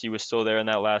Messi was still there in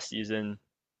that last season.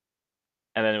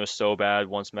 And then it was so bad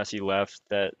once Messi left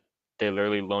that they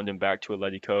literally loaned him back to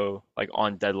Atletico like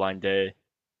on deadline day.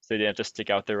 So they didn't have to stick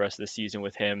out the rest of the season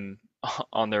with him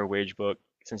on their wage book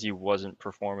since he wasn't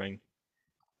performing.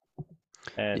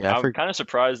 And Yeah, I'm kind of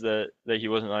surprised that he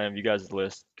wasn't on you guys'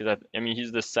 list because I mean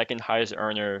he's the second highest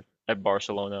earner at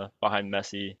Barcelona behind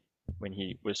Messi when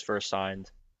he was first signed.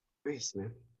 Nice,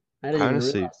 man. I didn't I even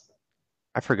honestly realize.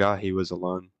 I forgot he was a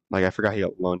loan. Like I forgot he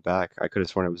got loaned back. I could have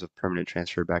sworn it was a permanent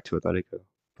transfer back to Atletico.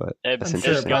 But that's I'm It's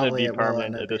sure gonna interesting. probably be it will permanent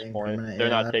end at up this being point. permanent. They're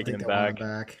Yeah, I not don't taking think him they want him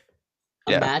back. back.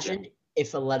 Yeah. Imagine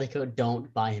if Atletico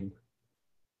don't buy him.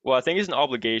 Well, I think it's an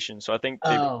obligation, so I think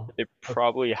Oh, they okay.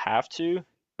 probably have to.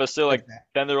 But still, like Okay.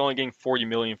 then they're only getting 40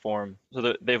 million for him,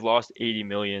 so they've lost 80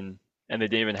 million, and they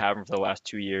didn't even have him for the last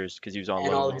 2 years because he was on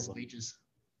And all loan. of his wages.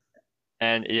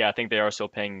 And yeah, I think they are still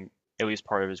paying at least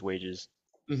part of his wages,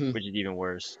 Hmm. which is even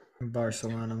worse.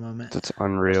 Barcelona moment. That's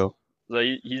unreal. So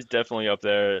he's definitely up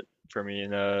there for me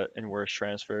in worst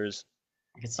transfers.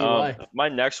 I can see why. My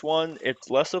next one, it's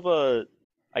less of a,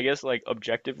 I guess like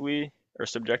objectively or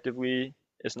subjectively,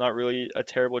 it's not really a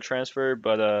terrible transfer,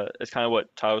 but it's kind of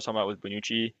what Tyler was talking about with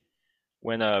Bonucci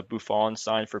when Buffon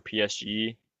signed for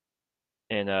PSG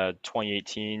in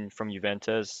 2018 from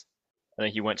Juventus, and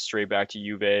then he went straight back to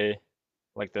Juve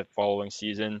like the following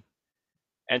season.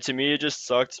 And to me, it just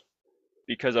sucked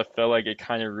because I felt like it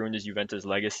kind of ruined his Juventus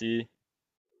legacy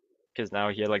because now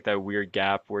he had like that weird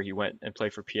gap where he went and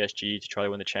played for PSG to try to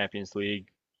win the Champions League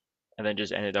and then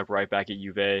just ended up right back at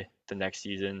Juve the next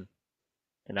season.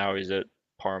 And now he's at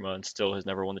Parma and still has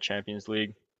never won the Champions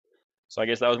League. So I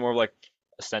guess that was more of like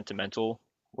a sentimental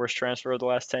worst transfer of the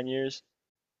last 10 years.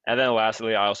 And then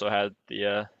lastly, I also had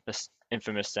the this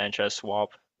infamous Sanchez swap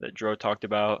that Dro talked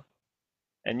about.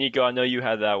 And Niko, I know you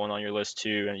had that one on your list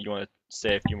too, and you want to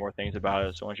say a few more things about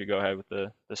it. So why don't you go ahead with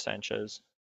the Sanchez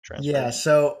transfer? Yeah,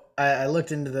 so I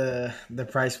looked into the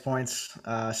price points.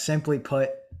 Simply put,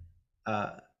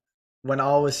 uh, when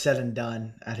all was said and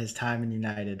done at his time in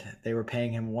United, they were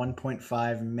paying him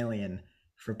 1.5 million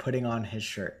for putting on his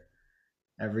shirt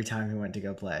every time he went to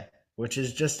go play, which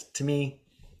is just to me,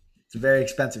 it's a very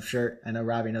expensive shirt. I know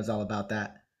Robbie knows all about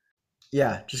that.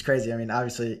 Yeah, just crazy. I mean,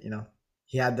 obviously,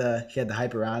 he had the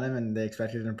hype around him, and they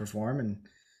expected him to perform, and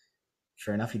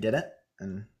sure enough, he didn't.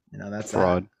 And that's that.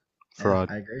 Fraud. Yeah,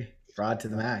 Fraud. I agree. Fraud to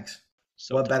the max.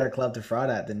 So What better tough. club to fraud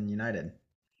at than United?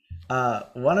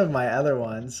 One of my other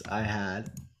ones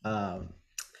um,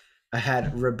 I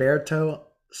had Roberto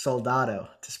Soldado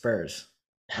to Spurs.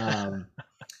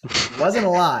 Wasn't a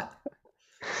lot.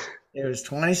 It was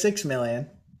 26 million.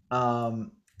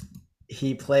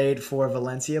 He played for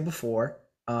Valencia before.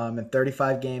 In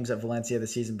 35 games at Valencia the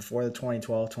season before the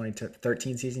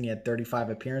 2012-2013 season, he had 35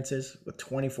 appearances with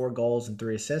 24 goals and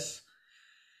 3 assists.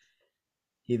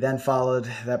 He then followed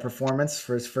that performance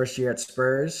for his first year at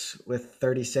Spurs with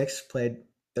 36, played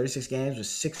 36 games with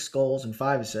 6 goals and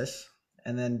 5 assists.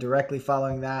 And then directly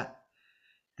following that,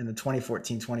 in the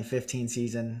 2014-2015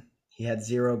 season, he had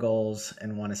 0 goals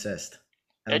and 1 assist.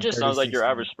 It just sounds like 36 your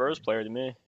average games. Spurs player to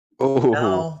me.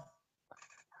 Oh,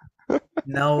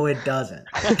 No, it doesn't.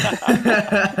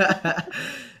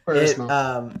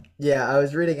 Personal. Yeah, I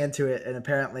was reading into it, and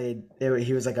apparently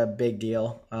he was like a big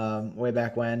deal way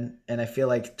back when, and I feel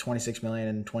like 26 million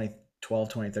in 2012,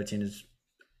 2013 is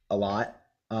a lot,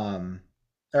 or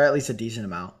at least a decent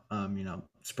amount.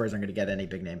 Spurs aren't going to get any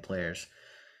big name players.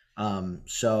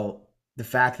 So the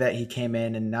fact that he came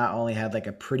in and not only had like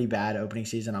a pretty bad opening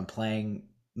season on playing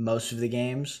most of the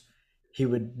games, he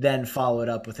would then follow it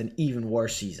up with an even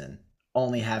worse season,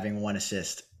 only having one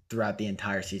assist throughout the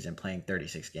entire season, playing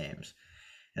 36 games.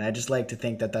 And I just like to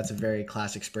think that that's a very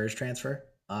classic Spurs transfer.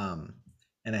 And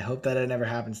I hope that it never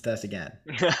happens to us again.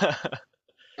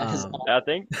 That is Um, I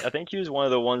think he was one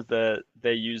of the ones that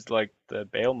they used like the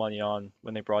bail money on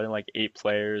when they brought in like 8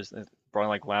 players and brought in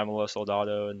like Lamela,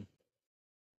 Soldado, and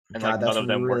like God, none that's of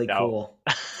them really worked out. cool.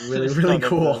 Really, Just really none of them.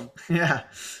 cool. Yeah.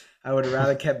 I would have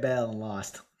rather kept Bale and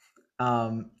lost.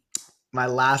 My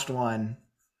last one,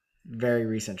 very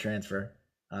recent transfer,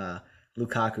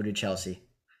 Lukaku to Chelsea,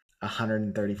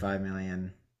 135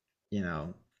 million. You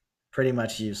know, pretty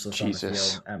much useless on the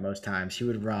Jesus. field at most times. He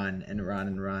would run and run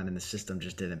and run, and the system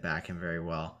just didn't back him very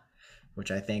well. Which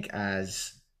I think,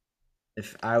 as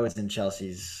if I was in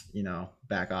Chelsea's,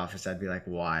 back office, I'd be like,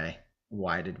 why?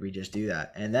 Why did we just do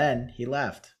that? And then he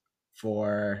left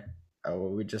for. Oh,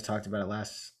 we just talked about it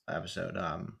last episode.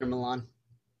 Milan.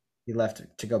 He left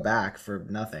to go back for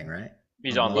nothing, right?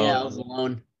 He's On on Yeah, loan. I was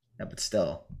alone. Yeah, but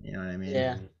still, you know what I mean?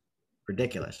 Yeah.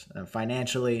 Ridiculous.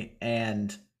 Financially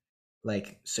and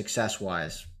like success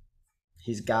wise,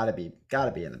 he's gotta be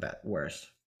in the worst.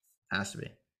 Has to be.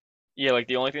 Yeah, like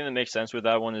the only thing that makes sense with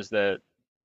that one is that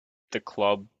the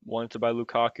club wanted to buy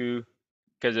Lukaku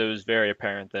because it was very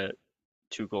apparent that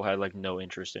Tuchel had like no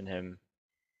interest in him,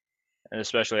 and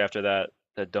especially after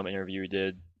that dumb interview he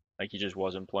did, like he just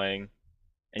wasn't playing,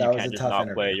 and you That was a can't just tough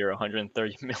not play interview. your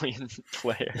 130 million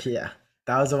player. Yeah.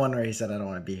 That was the one where he said I don't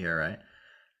want to be here, right?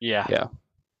 Yeah, Yeah.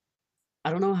 I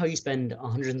don't know how you spend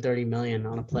 130 million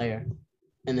on a player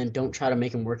and then don't try to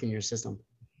make him work in your system.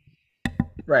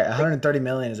 Right. 130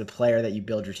 million is a player that you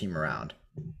build your team around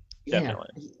Yeah.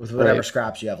 definitely. with whatever Right.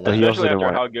 scraps you have But left. he also Especially didn't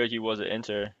after want how good he was at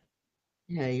Inter.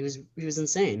 Yeah, he was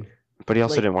insane. but he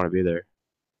also Like, didn't want to be there.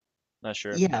 Not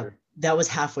sure. yeah, that was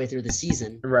halfway through the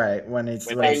season. Right. When When it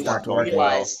things When stopped weren't going you working. well.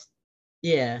 realize,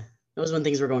 yeah, that was when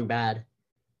things were going bad.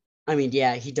 I mean,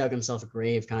 yeah, he dug himself a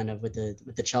grave kind of with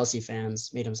the Chelsea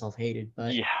fans, made himself hated,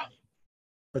 but Yeah,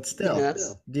 But still,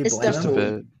 that's do you it's blame Just a him?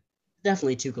 bit.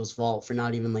 definitely Tuchel's fault for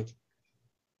not even like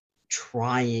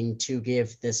trying to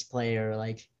give this player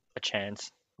like a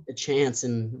chance. a chance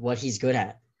in what he's good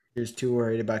at. He was too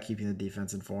worried about keeping the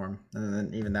defense in form. And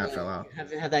then even that fell out.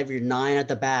 Have that your 9 at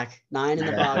the back, 9 in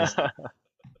the box.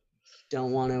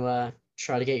 Don't want to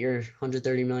try to get your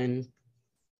 $130 million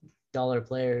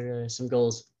player some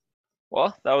goals.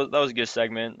 Well, that was a good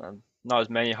segment. Not as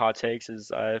many hot takes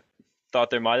as I thought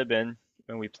there might have been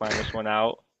when we planned this one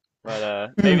out,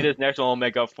 but maybe this next one will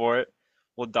make up for it.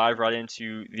 We'll dive right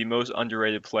into the most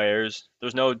underrated players.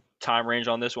 There's no time range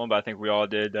on this one, but I think we all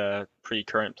did pretty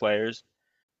current players.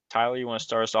 Tyler, you want to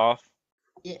start us off?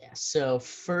 Yeah. So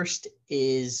first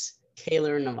is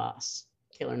Keylor Navas.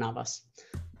 Keylor Navas.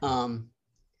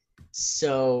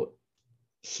 So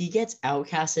he gets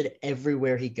outcasted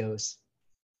everywhere he goes.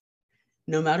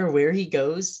 No matter where he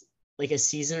goes, like a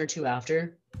season or two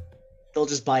after, they'll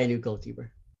just buy a new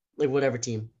goalkeeper. Like whatever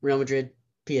team, Real Madrid,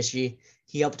 PSG.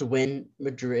 He helped win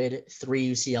Madrid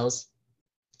 3 UCLs.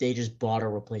 They just bought a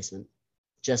replacement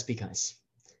just because.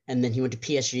 And then he went to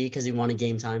PSG because he wanted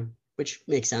game time, which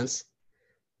makes sense.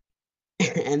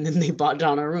 And then they bought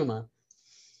Donnarumma.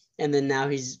 And then now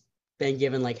he's been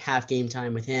given like half game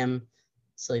time with him.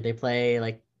 So like they play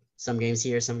like some games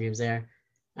here, some games there.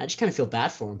 I just kind of feel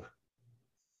bad for him.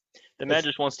 The man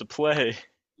just wants to play.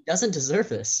 He doesn't deserve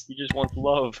this. He just wants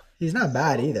love. He's not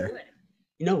bad either.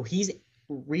 He's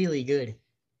really good.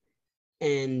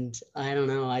 And I don't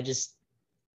know. I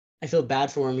feel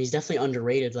bad for him. He's definitely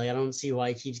underrated. Like I don't see why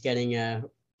he keeps getting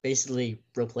basically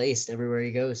replaced everywhere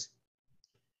he goes.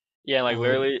 Yeah, like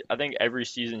literally, I think every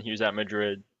season he was at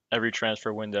Madrid, every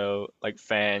transfer window, like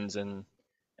fans and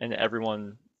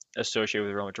everyone associated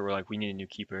with Real Madrid were like, we need a new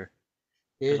keeper.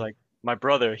 Yeah. It's like, my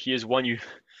brother, he has won you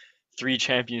 3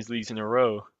 Champions Leagues in a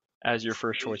row as your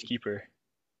first choice keeper.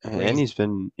 And he's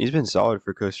been solid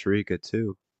for Costa Rica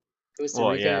too. Costa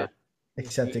Well, Rica. yeah.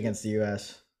 Except against the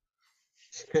US.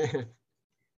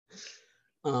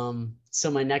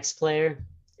 So my next player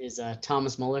is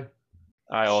Thomas Muller.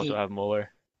 I also have Muller.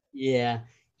 Yeah,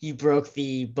 he broke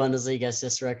the Bundesliga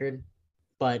assist record,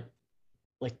 but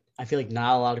like I feel like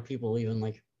not a lot of people even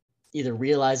like either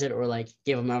realize it or like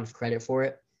give him enough credit for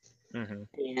it. Hmm.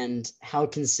 And how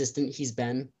consistent he's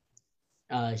been.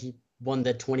 He won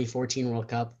the 2014 World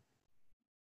Cup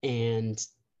and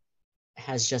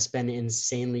has just been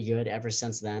insanely good ever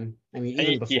since then. I mean, And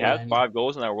even he before had that, 5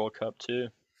 goals in that World Cup too.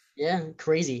 yeah,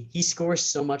 crazy. He scores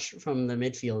so much from the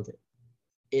midfield.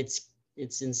 It's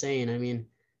insane. I mean,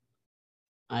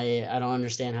 I don't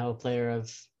understand how a player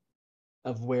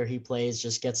of where he plays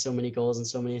just gets so many goals and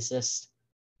so many assists.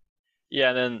 Yeah,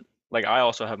 and then like I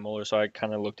also have Muller, so I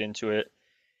kind of looked into it.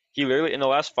 He literally in the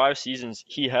last 5 seasons,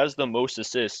 he has the most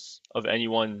assists of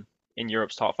anyone in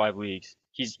Europe's top 5 leagues.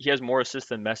 He has more assists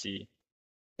than Messi,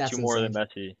 That's two more than insane.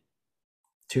 Messi.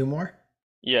 2 more?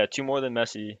 Yeah, two more than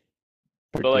Messi.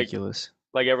 But Ridiculous.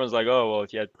 like everyone's like, oh well,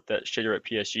 if he had that shitter at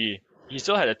PSG, he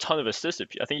still had a ton of assists.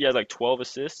 I think he had like 12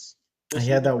 assists this He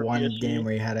had season that for one game PSG,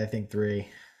 where he had, I think, three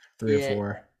or Yeah,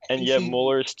 4. I and think yet he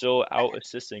Muller is still out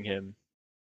assisting him.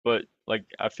 But like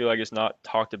I feel like it's not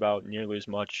talked about nearly as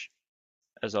much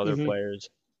as other mhm. players.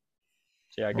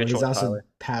 So yeah, Well, good he's choice, also Tyler.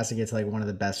 passing it to like one of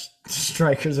the best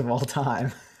strikers of all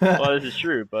time. Well, this is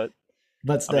true, but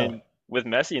But I still, mean, with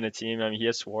Messi in the team, I mean, he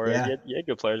had Suarez, yeah. he had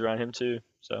good players around him too.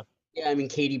 So, Yeah, I mean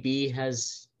KDB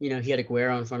has, he had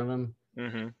Aguero in front of him.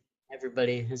 hmm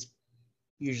Everybody is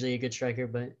usually a good striker,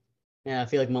 but yeah, I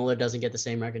feel like Muller doesn't get the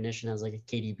same recognition as like a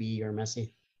KDB or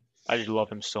Messi. I just love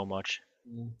him so much.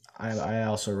 Yeah, I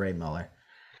also rate Muller.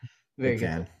 very Big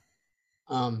good.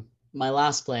 fan. My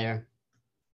last player,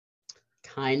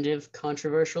 kind of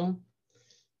controversial,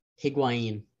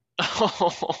 Higuain.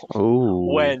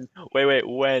 Oh, When? Wait,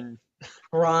 when?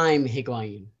 Prime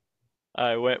Higuain.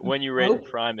 When you rate Broke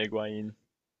prime Higuain?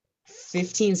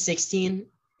 15, 16,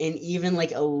 and even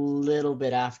like a little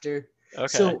bit after. Okay,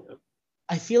 So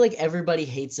I feel like everybody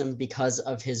hates him because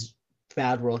of his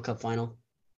bad World Cup final.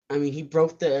 I mean, he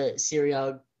broke the Serie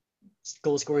A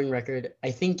goal scoring record.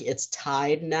 I think it's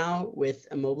tied now with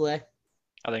Immobile.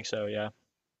 I think so. Yeah.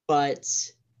 But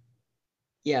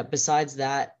yeah, besides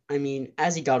that, I mean,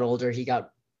 as he got older, he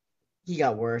got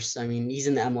worse. I mean, he's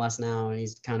in the MLS now and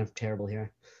he's kind of terrible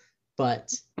here.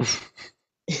 But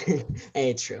hey,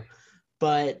 it's true.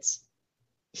 But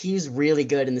he's really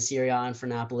good in the Serie A and for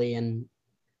Napoli, and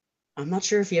I'm not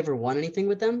sure if he ever won anything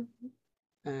with them.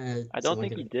 I don't Someone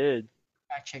think he could did.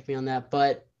 fact check me on that.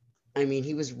 But I mean,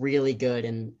 he was really good,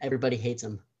 and everybody hates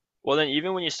him. Well, then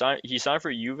even when he signed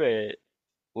for Juve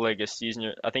like a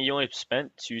season. I think he only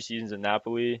spent 2 seasons in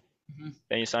Napoli. Mm-hmm.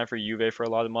 Then he signed for Juve for a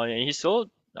lot of money, and he still.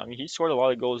 I mean, he scored a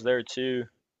lot of goals there too.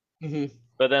 Mm-hmm.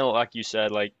 But then, like you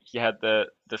said, like he had the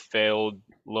failed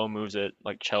low moves at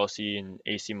like Chelsea and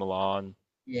AC Milan,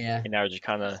 Yeah, and now just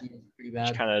kind of pretty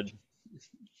just bad. kind of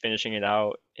finishing it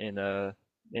out in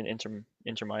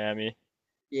Inter Miami.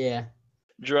 Yeah.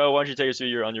 Dro, why don't you take us through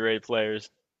your underrated players?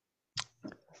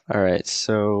 all right.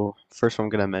 So first one I'm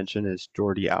gonna mention is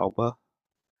Jordi Alba,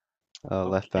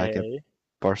 left back at Okay.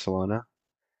 Barcelona.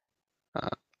 Uh,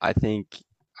 I think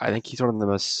I think he's one of the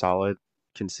most solid,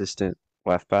 consistent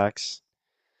left backs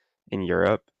in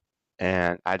Europe,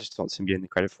 and I just don't see him getting the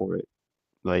credit for it.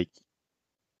 Like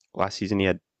last season, he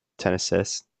had 10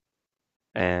 assists,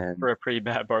 and For a pretty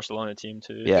bad Barcelona team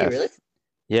too. Did yeah, he really?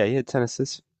 yeah, he had 10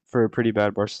 assists for a pretty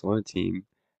bad Barcelona team.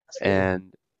 That's crazy.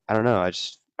 And I don't know, I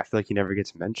feel like he never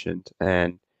gets mentioned,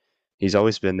 and he's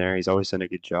always been there. He's always done a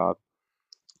good job.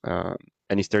 Um,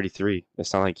 and he's 33.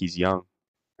 It's not like he's young,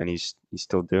 and he's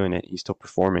still doing it. He's still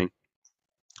performing.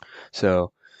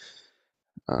 So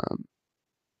um,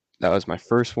 that was my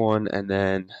first one, and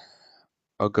then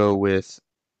I'll go with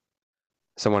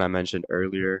someone I mentioned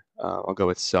earlier. I'll go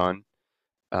with Son,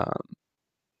 um,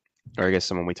 or I guess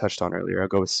someone we touched on earlier. I'll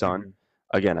go with Son. Mhm.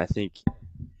 Again, I think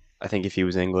if he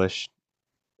was English,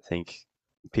 I think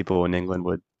people in England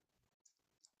would.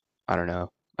 I don't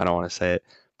know. I don't want to say it,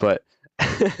 but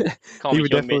Call he him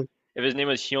would Heung-min. definitely. If his name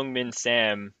was Heung-min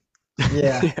Sam,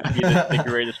 he'd be the Yeah.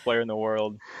 greatest player in the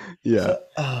world. Yeah. So,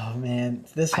 oh man,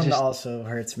 this I one just also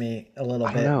hurts me a little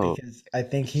I don't bit know. because I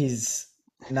think he's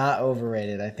not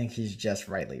overrated. I think he's just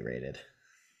rightly rated.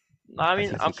 I I mean,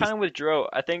 do I'm think kind he's of with Dro.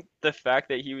 I think the fact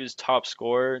that he was top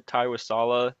scorer, tied with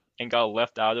Salah, and got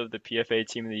left out of the PFA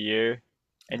Team of the Year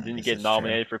and didn't This get is true.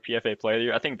 nominated for PFA Player of the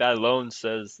Year, I think that alone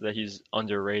says that he's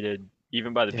underrated,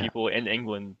 even by the yeah, people in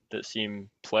England that see him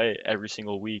play every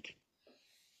single week.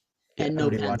 yeah. And no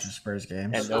Nobody watches pens. Spurs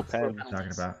And games. no For pen.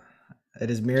 Talking penalties. about it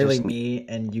is merely Just me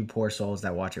and you poor souls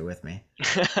that watch it with me.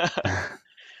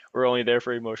 We're only there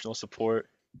for emotional support.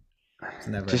 It's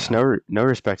never just enough. no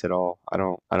respect at all. I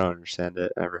don't understand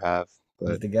it. I never have, He's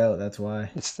but the goat. That's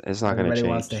why it's not gonna everybody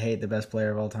wants to change. hate the best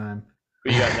player of all time.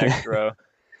 Who you got next, Dro?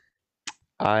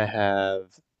 I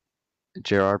have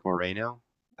Gerard Moreno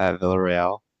at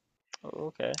Villarreal.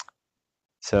 Okay.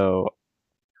 So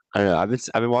I don't know.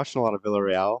 I've been watching a lot of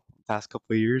Villarreal the past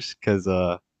couple of years because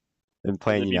been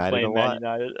playing Be United a playing Man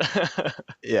lot. United.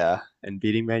 Yeah, and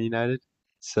beating Man United.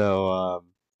 So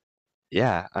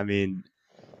yeah, I mean,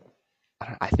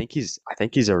 I think he's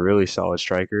a really solid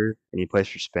striker, and he plays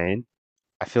for Spain.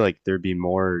 I feel like there'd be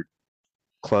more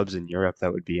clubs in Europe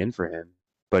that would be in for him,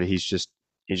 but he's just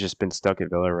been stuck at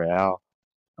Villarreal,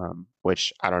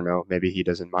 which I don't know. Maybe he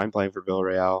doesn't mind playing for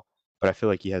Villarreal, but I feel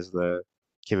like he has the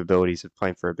capabilities of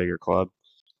playing for a bigger club.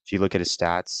 If you look at his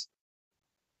stats,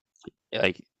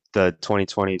 like the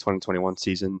 2020-2021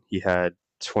 season, he had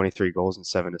 23 goals and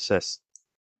 7 assists.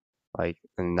 Like,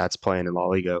 and that's playing in La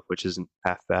Liga, which isn't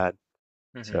half bad.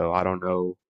 Mhm. So I don't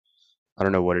know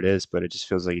what it is, but it just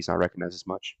feels like he's not recognized as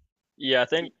much. Yeah, I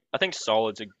think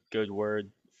solid's a good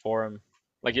word for him.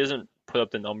 Like he doesn't put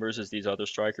up the numbers as these other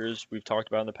strikers we've talked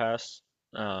about in the past.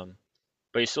 Um,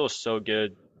 but he's still so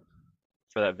good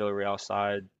for that Villarreal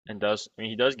side and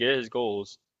he does get his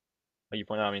goals. Like you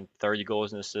point out, I mean 30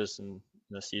 goals and assists in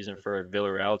the season for a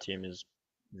Villarreal team is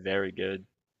very good.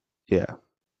 Yeah,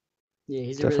 Yeah,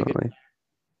 he's a really good, definitely.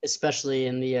 especially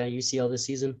in the UCL this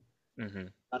season. Hmm.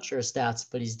 Not sure his stats,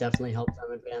 but he's definitely helped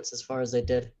them advance as far as they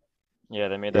did. Yeah,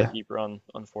 they made that Yeah, deep run,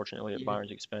 unfortunately, at Yeah.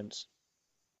 Bayern's expense.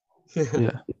 yeah,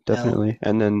 L. definitely.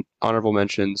 And then honorable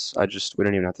mentions, we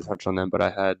don't even have to touch on them, but I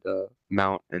had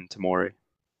Mount and Tamori.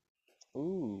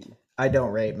 Ooh. I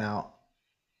don't rate Mount.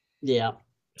 Yeah.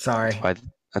 That's Sorry, why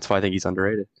that's why I think he's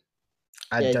underrated.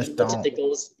 I Yeah, you just looked at don't. the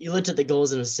goals. You looked at the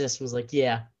goals and assists and was like,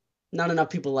 yeah, not enough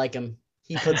people like him.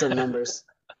 He puts up numbers.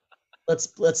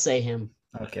 Let's say him.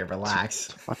 Okay, That's, relax.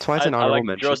 that's why it's an I honorable like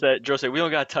mention. Joe said we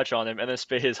don't gotta touch on him and then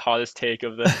spit his hottest take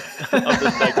of the of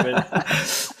the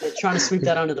segment. They're trying to sweep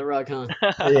that under the rug, huh?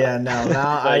 Yeah, no, Mount.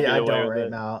 Gotta get I away don't with rate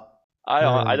it. Mount.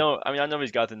 I don't I mean I know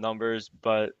he's got the numbers,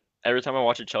 but every time I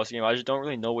watch a Chelsea game I just don't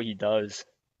really know what he does.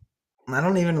 I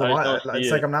don't even I just watch. don't see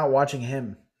It's like it. I'm not watching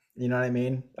him. You know what I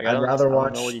mean? Like I don't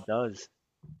know what he does.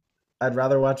 I'd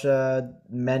rather watch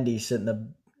Mendy sit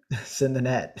in the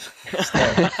net.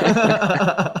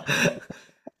 Still.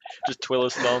 Just twiddle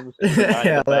his thumbs with the guy in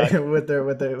Yeah, the like back.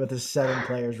 with the 7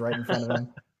 players right in front of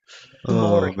him. Oh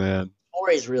Tamori. man.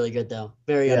 Tamori's really good though.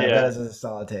 Very Yeah, that underrated. Yeah, is a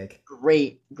solid take.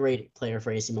 Great player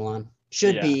for AC Milan.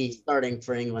 Should yeah. be starting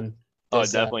for England Oh, it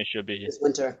this definitely should be. this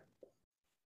winter.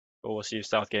 But we'll see if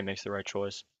Southgate makes the right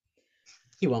choice.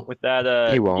 He won't. With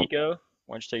that, He won't. Nico,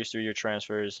 why don't you take us through your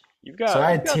transfers? So I You've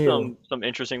had got two. some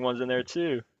interesting ones in there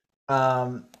too.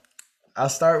 Um, I'll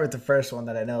start with the first one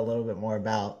that I know a little bit more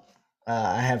about.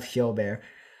 I have Hjolbear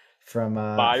from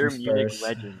Bayern Munich Spurs,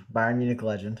 legend. Bayern Munich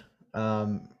legend.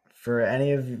 For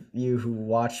any of you who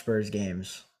watch Spurs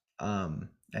games,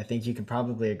 I think you can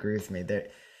probably agree with me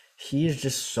that he is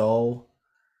just so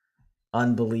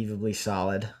unbelievably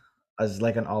solid as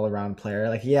like an all around player.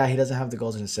 Like, yeah, he doesn't have the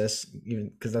goals and assists, even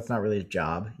because that's not really his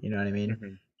job. You know what I mean?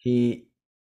 Hmm. He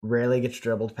rarely gets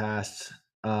dribbled past.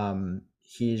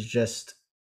 He's just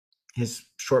his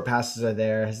short passes are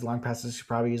there. His long passes should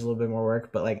probably use a little bit more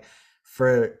work, but like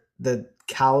for the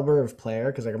caliber of player,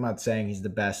 because like I'm not saying he's the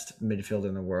best midfielder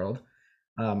in the world.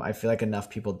 I feel like enough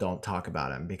people don't talk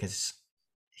about him because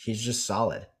he's just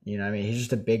solid. You know what I mean? He's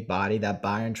just a big body. That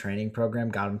Bayern training program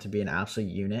got him to be an absolute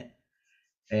unit,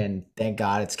 and thank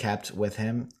God it's kept with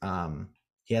him.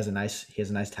 He has a nice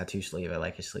tattoo sleeve. I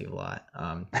like his sleeve a lot.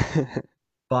 Very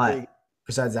But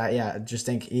besides that, yeah, just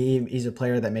think he's a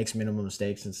player that makes minimal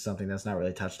mistakes. It's something that's not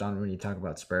really touched on when you talk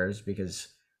about Spurs because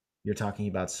you're talking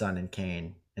about Son and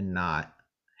Kane and not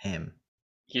him.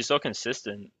 He's so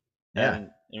consistent, Yeah, and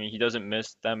I mean he doesn't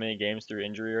miss that many games through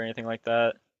injury or anything like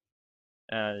that.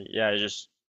 And yeah, he's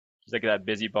like that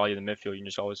busybody in the midfield. You can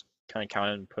just always kind of count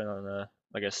on putting on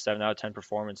like a 7 out of 10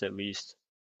 performance at least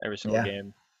every single yeah.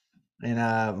 game.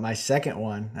 And my second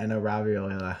one, I know Robbie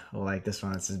will like this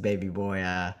one. It's his baby boy,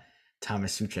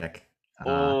 Thomas Suchek.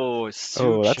 Oh,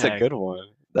 Oh, that's a Suchek. good one.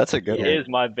 That's a He good Yeah, one. is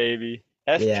my baby.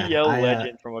 yeah. FPL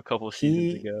legend from a couple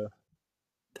seasons He ago.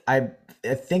 I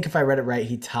I think if I read it right,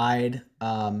 he tied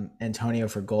Antonio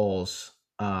for goals.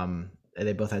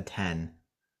 They both had 10.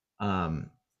 Um,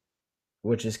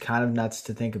 which is kind of nuts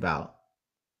to think about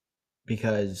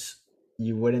because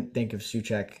you wouldn't think of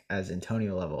Suchek as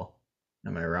Antonio level.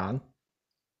 Am I wrong?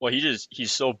 Well, he's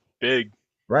so big.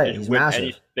 Right, he's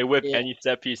massive. They whip Yeah. any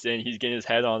set piece in. He's getting his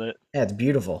head on it. Yeah, it's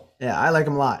beautiful. Yeah, I like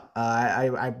him a lot.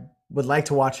 I would like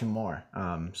to watch him more.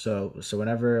 So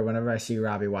whenever I see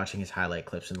Robbie watching his highlight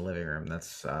clips in the living room,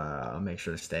 that's I'll make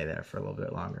sure to stay there for a little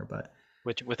bit longer. But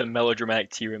With a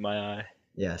melodramatic tear in my eye.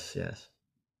 yes.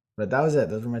 But that was it.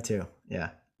 Those were my two. Yeah.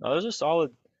 No, those are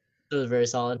solid. It was very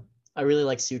solid. I really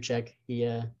like Suchek.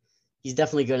 He's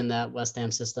definitely good in that West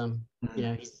Ham system. You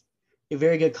know, he's a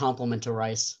very good complement to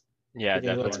Rice. Yeah, He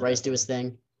lets definitely. Rice do his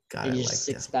thing, God, and I he like just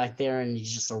sits him. back there, and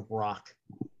he's just a rock.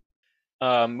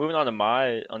 Moving on to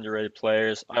my underrated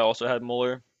players, I also had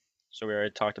Mueller, so we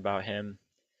already talked about him.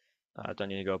 I don't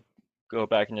need to go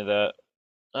back into that.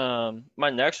 My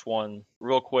next one,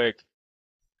 real quick,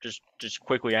 just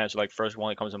quickly answer like first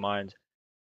one that comes to mind.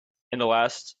 In the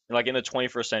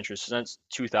 21st century, since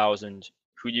 2000,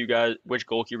 which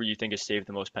goalkeeper do you think has saved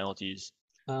the most penalties?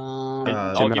 And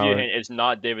I'll Tim Um, give you a Howard. hint, it's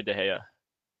not David De Gea.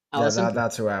 Allison.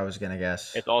 That's who I was gonna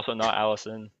guess. It's also not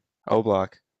Allison.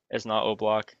 Oblak. It's not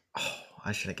Oblak. Oh,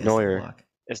 I should have guessed the Neuer. block.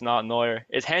 It's not Neuer.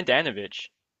 It's Handanovic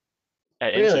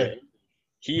at Inter. Really?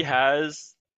 He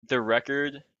has the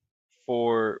record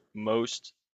for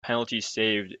most penalties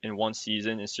saved in one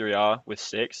season in Serie A with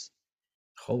 6.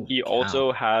 Holy He cow!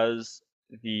 also has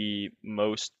the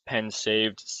most pens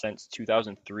saved since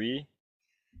 2003,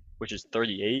 which is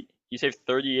 38. He saved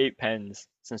 38 pens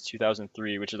since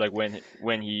 2003, which is like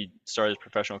when he started his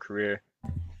professional career.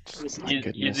 My He's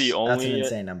goodness. That's an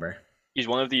insane number. he's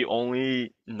one of the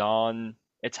only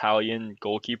non-Italian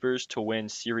goalkeepers to win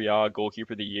Serie A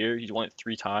Goalkeeper of the Year. He's won it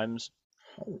 3 times.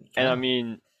 Holy And I cow!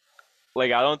 mean,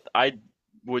 like I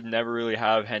would never really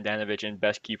have Handanovic in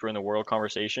best keeper in the world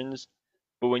conversations,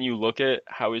 but when you look at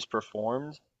how he's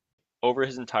performed over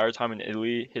his entire time in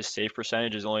Italy, his save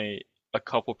percentage is only a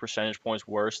couple percentage points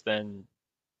worse than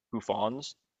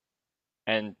Buffon's.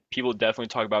 And people definitely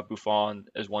talk about Buffon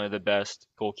as one of the best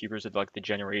goalkeepers of like the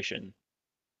generation.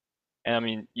 And I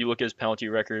mean, you look at his penalty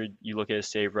record, you look at his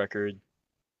save record.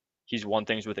 He's won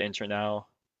things with Inter now.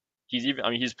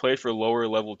 He's played for lower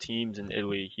level teams in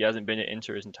Italy. He hasn't been at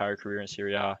Inter his entire career in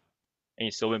Serie A, and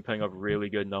he's still been putting up really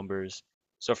good numbers.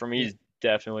 So for me, he's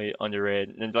definitely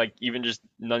underrated. And like even just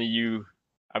none of you,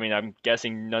 I mean, I'm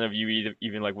guessing none of you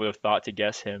even like would have thought to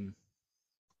guess him.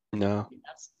 No,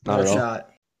 That's not No at all. shot.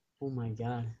 oh my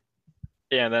god.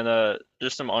 Yeah, and then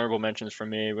just some honorable mentions from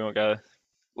me. We don't gotta,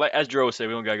 like as Dro said,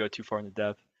 we don't gotta go too far into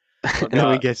depth. I've And then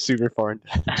we got get super far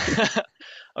into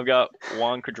I've got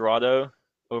Juan Cuadrado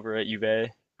over at Juve.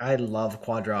 I love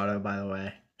Quadrado, by the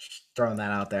way. Just throwing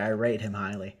that out there. I rate him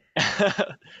highly.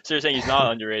 So you're saying he's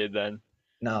not underrated then?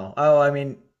 No. Oh, I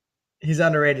mean, he's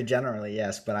underrated generally,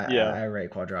 yes, but Yeah. I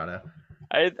rate Quadrado.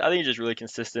 I think he's just really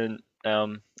consistent.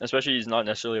 Especially he's not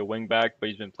necessarily a wing back, but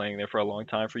he's been playing there for a long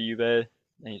time for Juve, and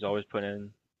he's always put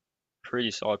in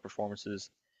pretty solid performances.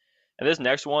 And this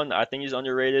next one, I think he's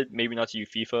underrated. Maybe not to you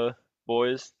FIFA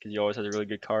boys, because he always has a really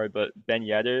good card. But Ben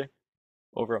Yedder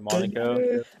over at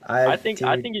Monaco, I think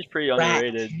he's pretty Rat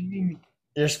underrated. King.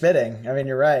 You're spitting. I mean,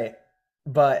 you're right.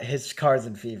 But his cards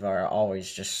in FIFA are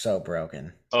always just so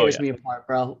broken. Oh Tears yeah, me apart,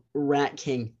 bro. Rat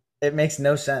King. It makes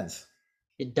no sense.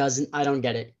 It doesn't. I don't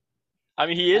get it. I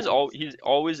mean he's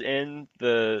always in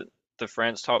the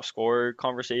France top scorer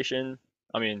conversation.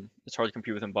 I mean it's hard to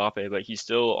compete with Mbappe, but he's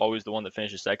still always the one that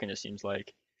finishes second. It seems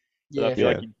like. But I Yeah. feel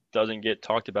like Yeah. he doesn't get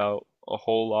talked about a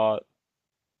whole lot.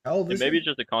 How old And is maybe he? it's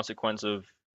just a consequence of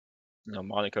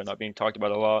Monaco not being talked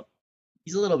about a lot.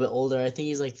 He's a little bit older. I think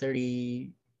he's like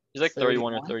 30. He's like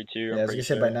 31 or 31? 32. Yeah, I'm I was pretty gonna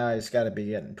say sure. by now he's got to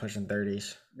be pushing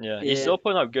 30s. Yeah, he's Yeah. still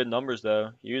putting up good numbers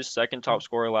though. He was second top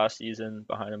scorer last season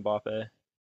behind Mbappe.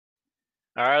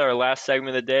 All right, our last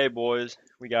segment of the day, boys.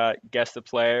 We got guess the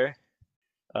player.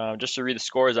 Just to read the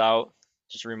scores out,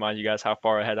 just to remind you guys how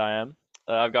far ahead I am.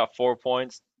 I've got 4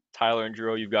 points. Tyler and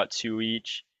Dro, you've got 2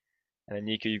 each. And then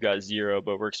Niko, you've got 0.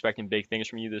 But we're expecting big things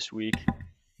from you this week.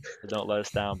 So don't let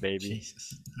us down, baby.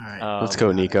 Jesus. All right. Let's go,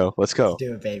 got it. Nico. Let's go. Let's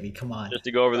do it, baby. Come on. Just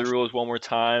to go over the rules one more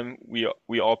time, we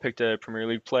all picked a Premier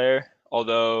League player.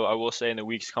 Although I will say in the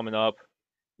weeks coming up,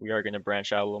 we are going to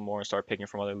branch out a little more and start picking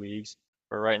from other leagues.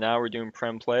 But right now we're doing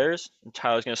Prem players, and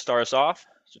Tyler's going to start us off.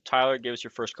 So Tyler, give us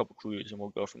your first couple clues, and we'll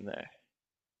go from there.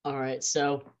 All right.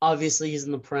 So obviously he's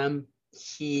in the Prem.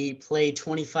 He played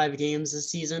 25 games this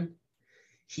season.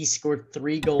 He scored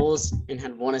 3 goals and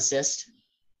had 1 assist.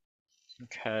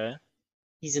 Okay.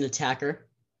 He's an attacker.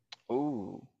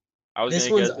 Ooh. I was This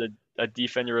going to one's- guess a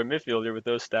defender or a midfielder with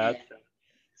those stats.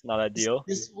 It's not ideal.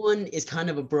 This one is kind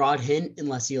of a broad hint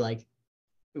unless you like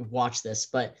watch this.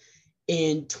 But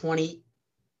in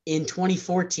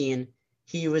 2014,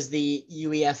 he was the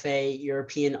UEFA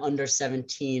European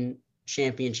Under-17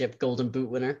 Championship Golden Boot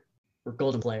winner or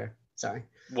Golden Player. Sorry.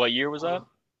 What year was that?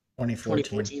 2014.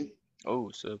 2014. Oh,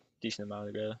 so decent amount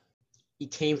ago. He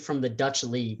came from the Dutch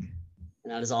league,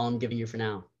 and that is all I'm giving you for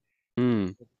now.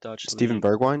 Dutch Steven league.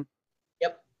 Bergwijn?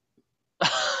 Yep.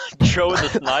 Joe with the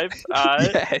snipe.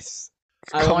 Yes.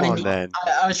 I Come wanted on, Ni- then.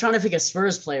 I was trying to pick a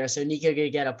Spurs player so Niko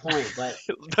could get a point, but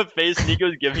The face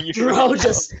Nico's giving you. Dro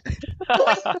just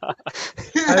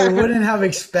I wouldn't have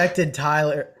expected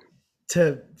Tyler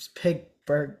to pick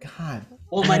God.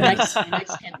 Well, my next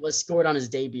hint was scored on his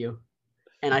debut,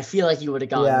 and I feel like you would have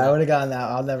gotten Yeah, I that. would have gotten that.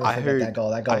 I'll never I forget that heard goal.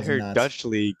 That goal I was heard nuts.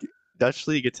 Dutch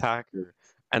League attacker,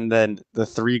 and then the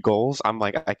 3 goals. I'm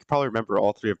like, I could probably remember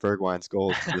all 3 of Bergwijn's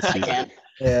goals this I season. can't.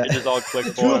 Yeah. It just all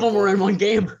clicked Two of them were in one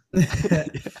game.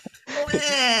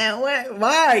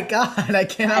 My God, I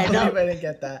cannot I know. believe I didn't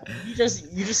get that. You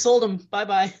just sold him. Bye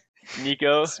bye.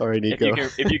 Nico, Sorry, if you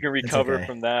Nico. can recover okay.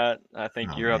 from that, I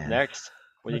think Oh, you're up man. next.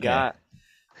 What do you Okay. got?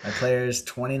 My player is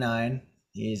 29.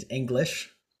 He's English.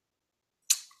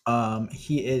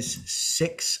 He is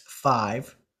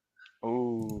 6'5".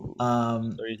 Ooh.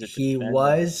 Um, So he's a He defender.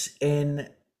 was in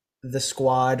the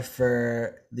squad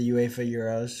for the UEFA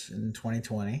Euros in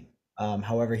 2020.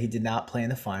 However, he did not play in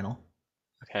the final.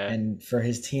 Okay. And for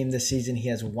his team this season, he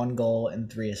has 1 goal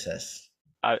and 3 assists.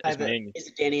 It's Ming. Is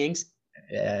it Danny Ings?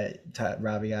 Yeah,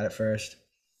 Robbie got it first.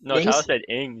 No, Mings? Tyler said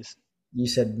Ings. You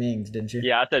said Mings, didn't you?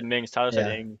 Yeah, I said Mings. Tyler said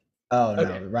Yeah. Ings. Oh, no.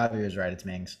 Okay. Robbie was right. It's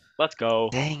Mings. Let's go.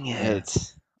 Dang Yeah.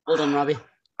 it. Well done, Robbie.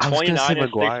 I was gonna say 29 and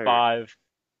Maguire. 6'5".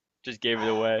 Just gave it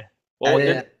away. Well,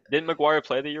 Yeah. didn't Maguire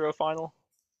play the Euro final?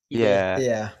 He did. Yeah.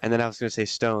 Yeah. And then I was gonna say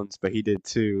Stones, but he did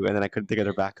too. And then I couldn't think of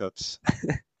their backups.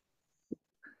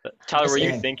 Tyler, were you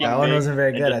Dang, thinking that one Mings wasn't very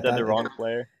and good. just I said the thought wrong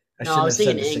player? I No, shouldn't I was have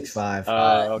said thinking the Ings. 6'5".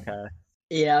 Okay.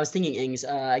 Yeah, I was thinking Ings.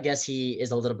 I guess he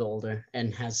is a little bit older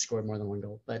and has scored more than 1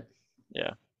 goal. But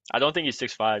Yeah. I don't think he's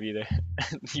 6'5" either.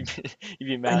 He'd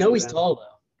be mad. I know he's tall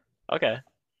though. Okay.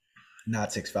 Not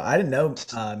 6'5". I didn't know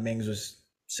Mings was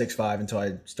 6'5" until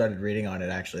I started reading on it.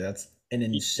 Actually, that's an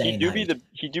insane. He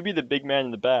do be the big man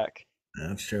in the back.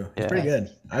 That's true. He's Yeah. pretty good.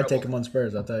 I'd take Terrible. him on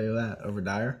Spurs. I'll tell you that over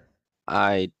Dyer.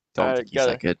 I don't think he's got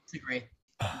that it. good. Disagree.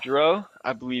 Dro,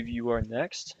 I believe you are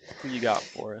next. Who you got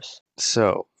for us?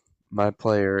 So, my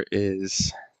player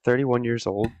is 31 years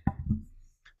old.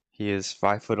 He is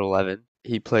 5'11".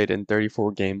 He played in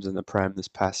 34 games in the Prem this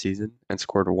past season and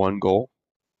scored 1 goal.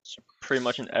 So pretty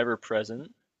much an ever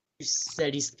present. You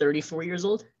said he's 34 years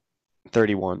old?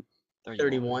 31.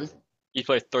 31. He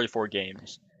played 34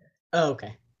 games. Oh,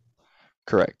 okay.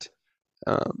 Correct.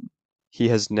 He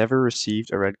has never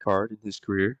received a red card in his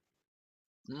career,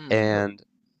 and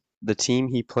the team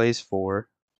he plays for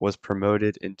was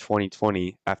promoted in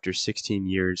 2020 after 16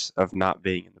 years of not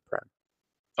being in the Prem.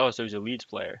 Oh, so he's a Leeds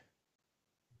player.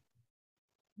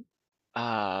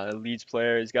 Leeds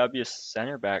player. He's got to be a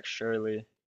center back, surely.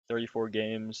 34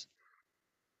 games.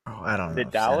 Oh, I don't Is know.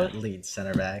 it Dallas? Lead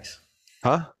center backs.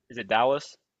 Huh? Is it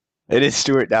Dallas? It is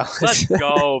Stuart Dallas. Let's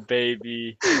go,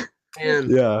 baby. Man,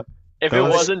 Yeah. If it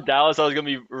Dallas- wasn't Dallas, I was gonna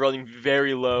be running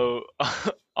very low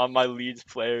on my Leeds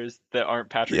players that aren't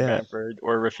Patrick Yeah. Bamford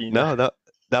or Rafinha. No,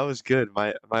 that was good.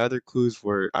 My other clues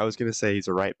were I was gonna say he's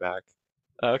a right back,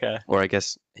 Okay. or I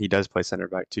guess he does play center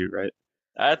back too, right?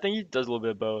 I think he does a little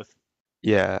bit of both.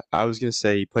 Yeah, I was gonna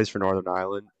say he plays for Northern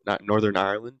Ireland, and I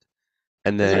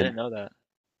then didn't know that.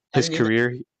 his didn't either.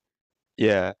 career,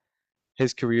 yeah,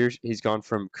 his career he's gone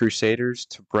from Crusaders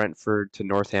to Brentford to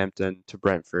Northampton to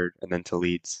Brentford and then to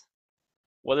Leeds.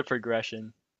 What a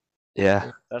progression.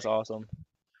 Yeah, That's awesome.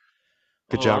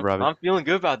 good job, I'm, Robbie. I'm feeling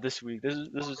good about this week. This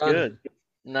is Done. good.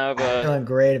 Now, Feeling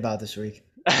great about this week.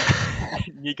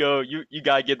 Nico, you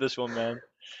gotta get this one, man.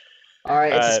 All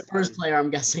right, it's a Alright. Spurs player, I'm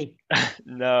guessing.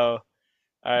 No.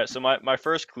 All right, so my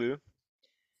first clue,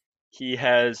 he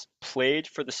has played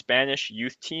for the Spanish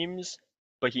youth teams,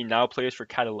 but he now plays for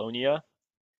Catalonia,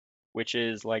 which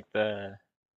is like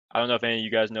I don't know if any of you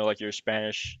guys know like your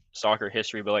Spanish soccer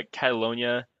history, but like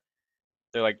Catalonia,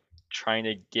 they're like trying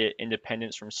to get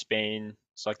independence from Spain.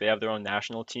 So like they have their own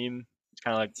national team. It's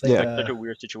kind of like It's like Yeah. such a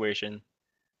weird situation.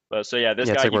 But so yeah, this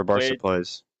Yeah, it's guy like he where Barca played.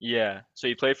 plays. Yeah, so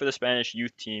he played for the Spanish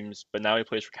youth teams, but now he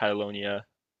plays for Catalonia.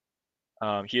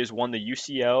 He has won the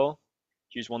UCL.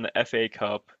 He's won the FA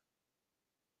Cup.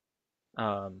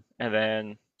 And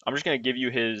then I'm just gonna give you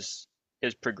his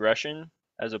progression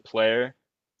as a player.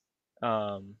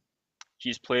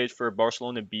 He's played for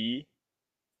Barcelona B.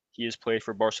 He has played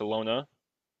for Barcelona.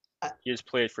 He has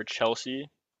played for Chelsea.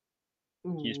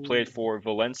 He's played for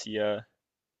Valencia.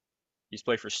 He's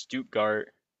played for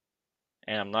Stuttgart.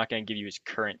 And I'm not gonna give you his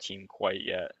current team quite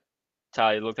yet.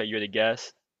 Ty, it looked like you had a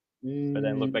guess, but then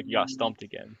it looked like you got stumped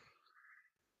again.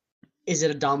 Is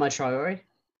it Adama Traore?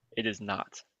 It is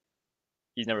not.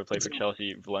 He's never played for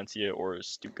Chelsea, Valencia, or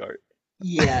Stuttgart,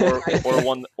 Yeah. or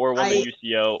won I- the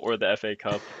UCL or the FA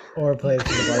Cup, Or played for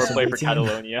the or Barca played B for team.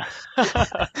 Catalonia.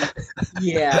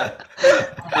 Yeah.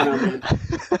 I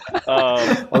don't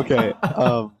know, Okay.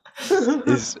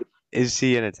 Is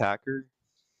he an attacker?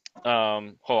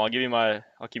 Hold on,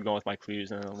 I'll keep going with my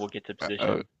clues, and then we'll get to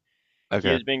position. He Okay.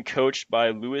 has been coached by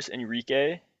Luis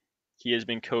Enrique. He has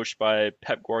been coached by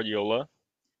Pep Guardiola.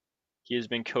 He has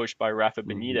been coached by Rafa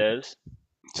Benitez,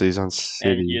 So he's on and he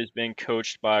City. has been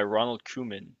coached by Ronald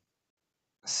Koeman.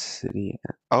 City.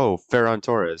 Oh, Ferran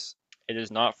Torres. It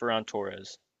is not Ferran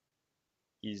Torres.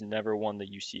 He's never won the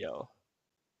UCL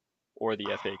or the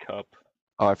FA Cup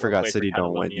Oh, I or forgot played for City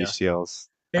don't win Catalonia. UCLs.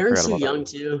 I Baron's forgot too about young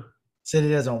too. City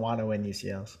doesn't want to win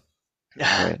UCLs.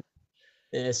 that.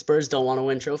 Spurs don't want to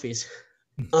win trophies.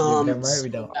 You're damn right we So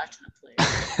don't. back to the players.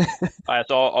 Right. All right,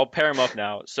 so I'll pair him up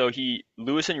now. So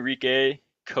Luis Enrique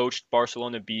coached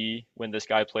Barcelona B when this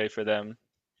guy played for them.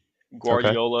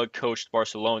 Guardiola coached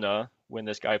Barcelona when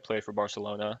this guy played for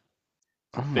Barcelona.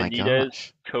 Oh my Benitez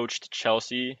gosh. coached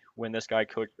Chelsea when this guy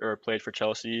played for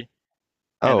Chelsea.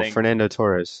 Oh, then- Fernando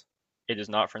Torres. It is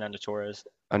not Fernando Torres.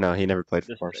 Oh no, he never played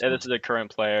for This Barcelona. is a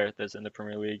current player that's in the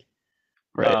Premier League.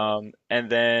 Right. And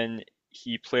then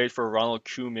he played for Ronald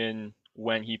Koeman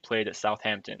when he played at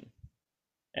Southampton.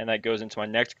 And that goes into my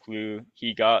next clue.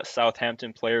 He got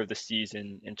Southampton Player of the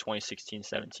Season in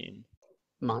 2016-17.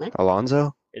 Mane?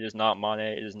 Alonso? It is not Mane.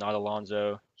 It is not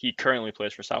Alonso. He currently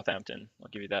plays for Southampton. I'll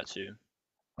give you that too.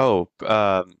 Oh,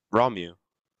 Romu.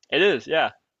 It is,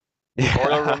 yeah.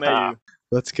 Ricardo Romeu.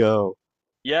 Let's go.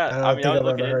 Yeah, I don't I think was I've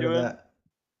looking ever heard into of him. that.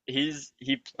 He's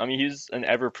an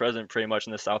ever-present pretty much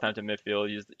in the Southampton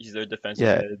midfield. He's their defensive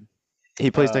Yeah. mid.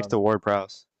 He plays next to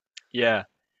Ward-Prowse. Yeah,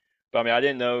 but I mean, I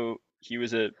didn't know he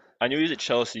was I knew he was at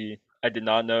Chelsea. I did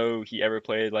not know he ever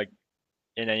played like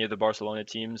in any of the Barcelona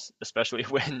teams, especially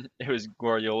when it was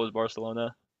Guardiola's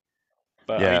Barcelona.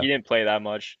 But I mean, Yeah. he didn't play that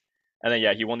much. And then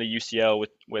yeah, he won the UCL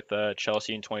with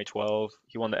Chelsea in 2012.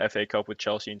 He won the FA Cup with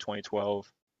Chelsea in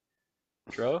 2012.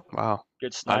 Dro, Wow.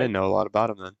 good I snipe. didn't know a lot about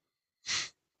him then.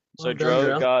 So Well done, Dro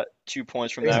Dro. got 2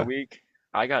 points from Yeah. that week.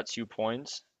 I got 2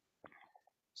 points.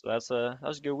 So that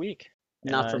was a good week.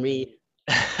 And Not for me.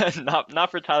 not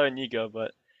for Tyler and Niko,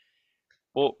 but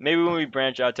well, maybe when we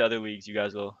branch out to other leagues, you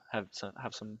guys will have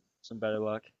some better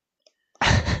luck.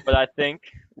 But I think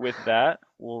with that,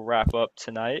 we'll wrap up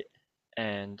tonight,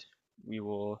 and we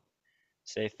will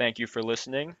say thank you for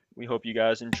listening. We hope you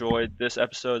guys enjoyed this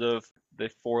episode of the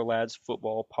Four Lads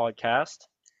Football Podcast.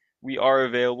 We are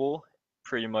available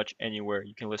pretty much anywhere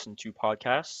you can listen to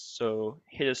podcasts. So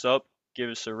hit us up, give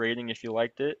us a rating if you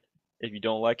liked it. If you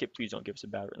don't like it, please don't give us a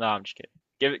bad rating. No, I'm just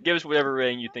kidding. Give us whatever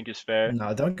rating you think is fair.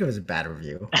 No, don't give us a bad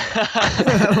review.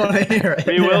 I don't want to hear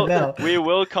it. We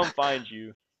will come find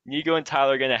you. Niko and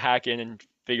Tyler are gonna hack in and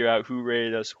figure out who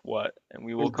rated us what, and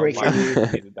we will And come break find your you if you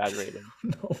leave a bad rating.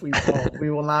 No, we won't.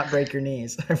 We will not break your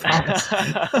knees. I promise.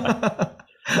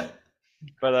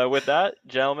 But with that,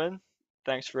 gentlemen,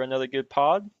 thanks for another good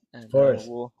pod, and course.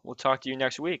 we'll talk to you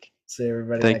next week. See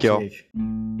everybody Thank next y'all.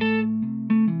 week.